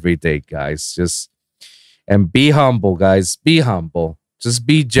love every day, guys. And be humble, guys. Be humble. Just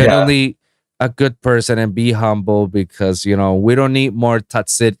be genuinely a good person and be humble, because, we don't need more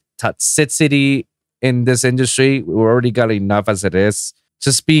toxicity in this industry. We already got enough as it is.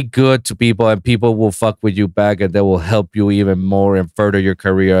 Just be good to people, and people will fuck with you back, and they will help you even more and further your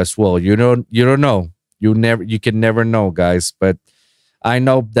career as well. You don't know. You can never know, guys. But I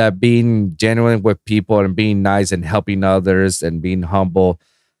know that being genuine with people and being nice and helping others and being humble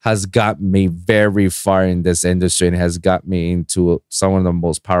has got me very far in this industry, and has got me into some of the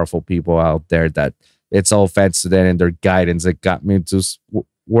most powerful people out there, that it's all thanks to them and their guidance that got me to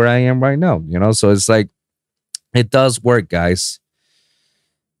where I am right now. So it's like, it does work, guys.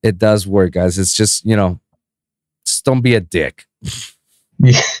 It does work, guys. It's just, just don't be a dick.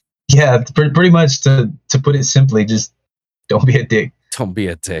 Yeah, pretty much, to put it simply, just don't be a dick. Don't be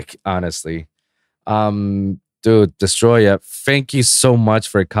a dick, honestly. Dude, Destroyah, thank you so much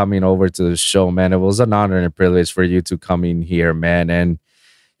for coming over to the show, man. It was an honor and a privilege for you to come in here, man. And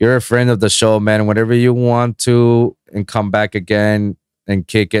you're a friend of the show, man. Whenever you want to and come back again and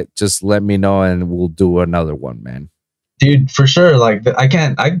kick it, just let me know and we'll do another one, man. Dude, for sure. Like,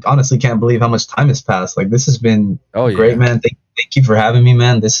 I honestly can't believe how much time has passed. Like, this has been great, man. Thank you for having me,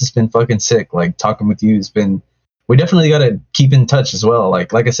 man. This has been fucking sick. Like, talking with you has been, we definitely got to keep in touch as well.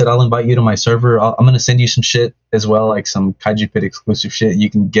 Like I said, I'll invite you to my server. I'm going to send you some shit as well, like some Kaiju Pit exclusive shit. You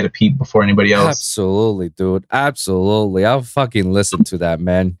can get a peep before anybody else. Absolutely, dude. Absolutely. I'll fucking listen to that,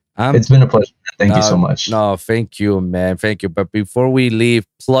 man. It's been a pleasure. Thank you so much. No, thank you, man. Thank you. But before we leave,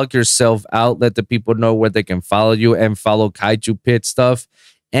 plug yourself out. Let the people know where they can follow you and follow Kaiju Pit stuff.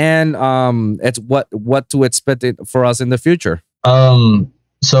 And it's what to expect for us in the future.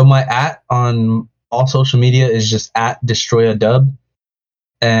 So my @ on all social media is just @Destroyah Dub,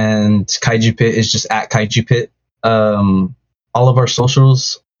 and Kaiju Pit is just @Kaiju Pit. All of our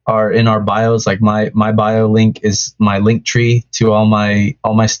socials are in our bios. Like my bio link is my link tree to all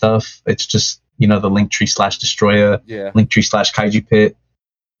my stuff. It's just, you know, the link tree /Destroyah, Yeah. link tree /Kaiju Pit.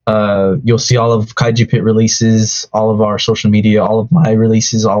 You'll see all of Kaiju Pit releases, all of our social media, all of my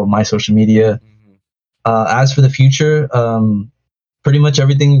releases, all of my social media. As for the future, pretty much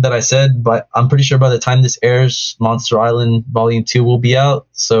everything that I said, but I'm pretty sure by the time this airs, Monster Island Volume 2 will be out.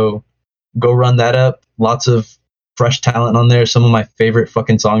 So go run that up. Lots of fresh talent on there. Some of my favorite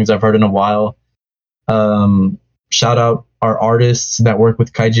fucking songs I've heard in a while. Shout out our artists that work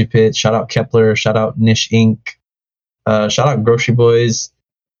with Kaiju Pit. Shout out Kepler. Shout out Niche Inc. Shout out Grocery Boys.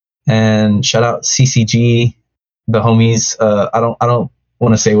 And shout out CCG, the homies. I don't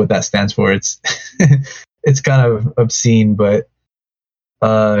want to say what that stands for. It's it's kind of obscene, but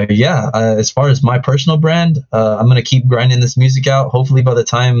as far as my personal brand, I'm gonna keep grinding this music out. Hopefully by the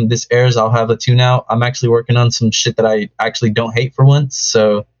time this airs, I'll have a tune out. I'm actually working on some shit that I actually don't hate for once,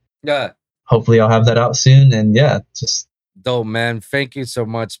 so Yeah. hopefully I'll have that out soon. And yeah, just dope, man. Thank you so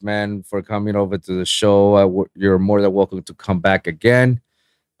much, man, for coming over to the show. You're more than welcome to come back again.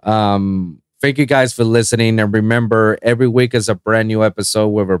 Thank you guys for listening, and remember, every week is a brand new episode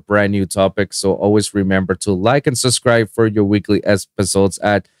with a brand new topic, so always remember to like and subscribe for your weekly episodes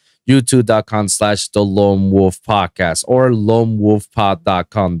at youtube.com/the Lone Wolv Podcast or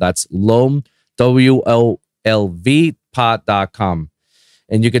lonewolvpod.com. That's lone WOLV pod.com.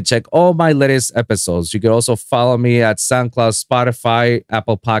 And you can check all my latest episodes. You can also follow me at SoundCloud, Spotify,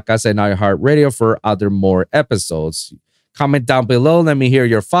 Apple Podcasts, and iHeartRadio for other more episodes. Comment down below. Let me hear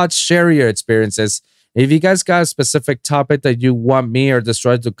your thoughts. Share your experiences. If you guys got a specific topic that you want me or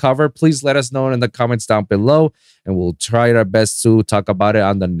Destroyah to cover, please let us know in the comments down below, and we'll try our best to talk about it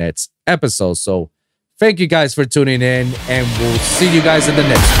on the next episode. So thank you guys for tuning in, and we'll see you guys in the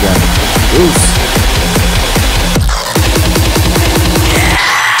next one. Peace.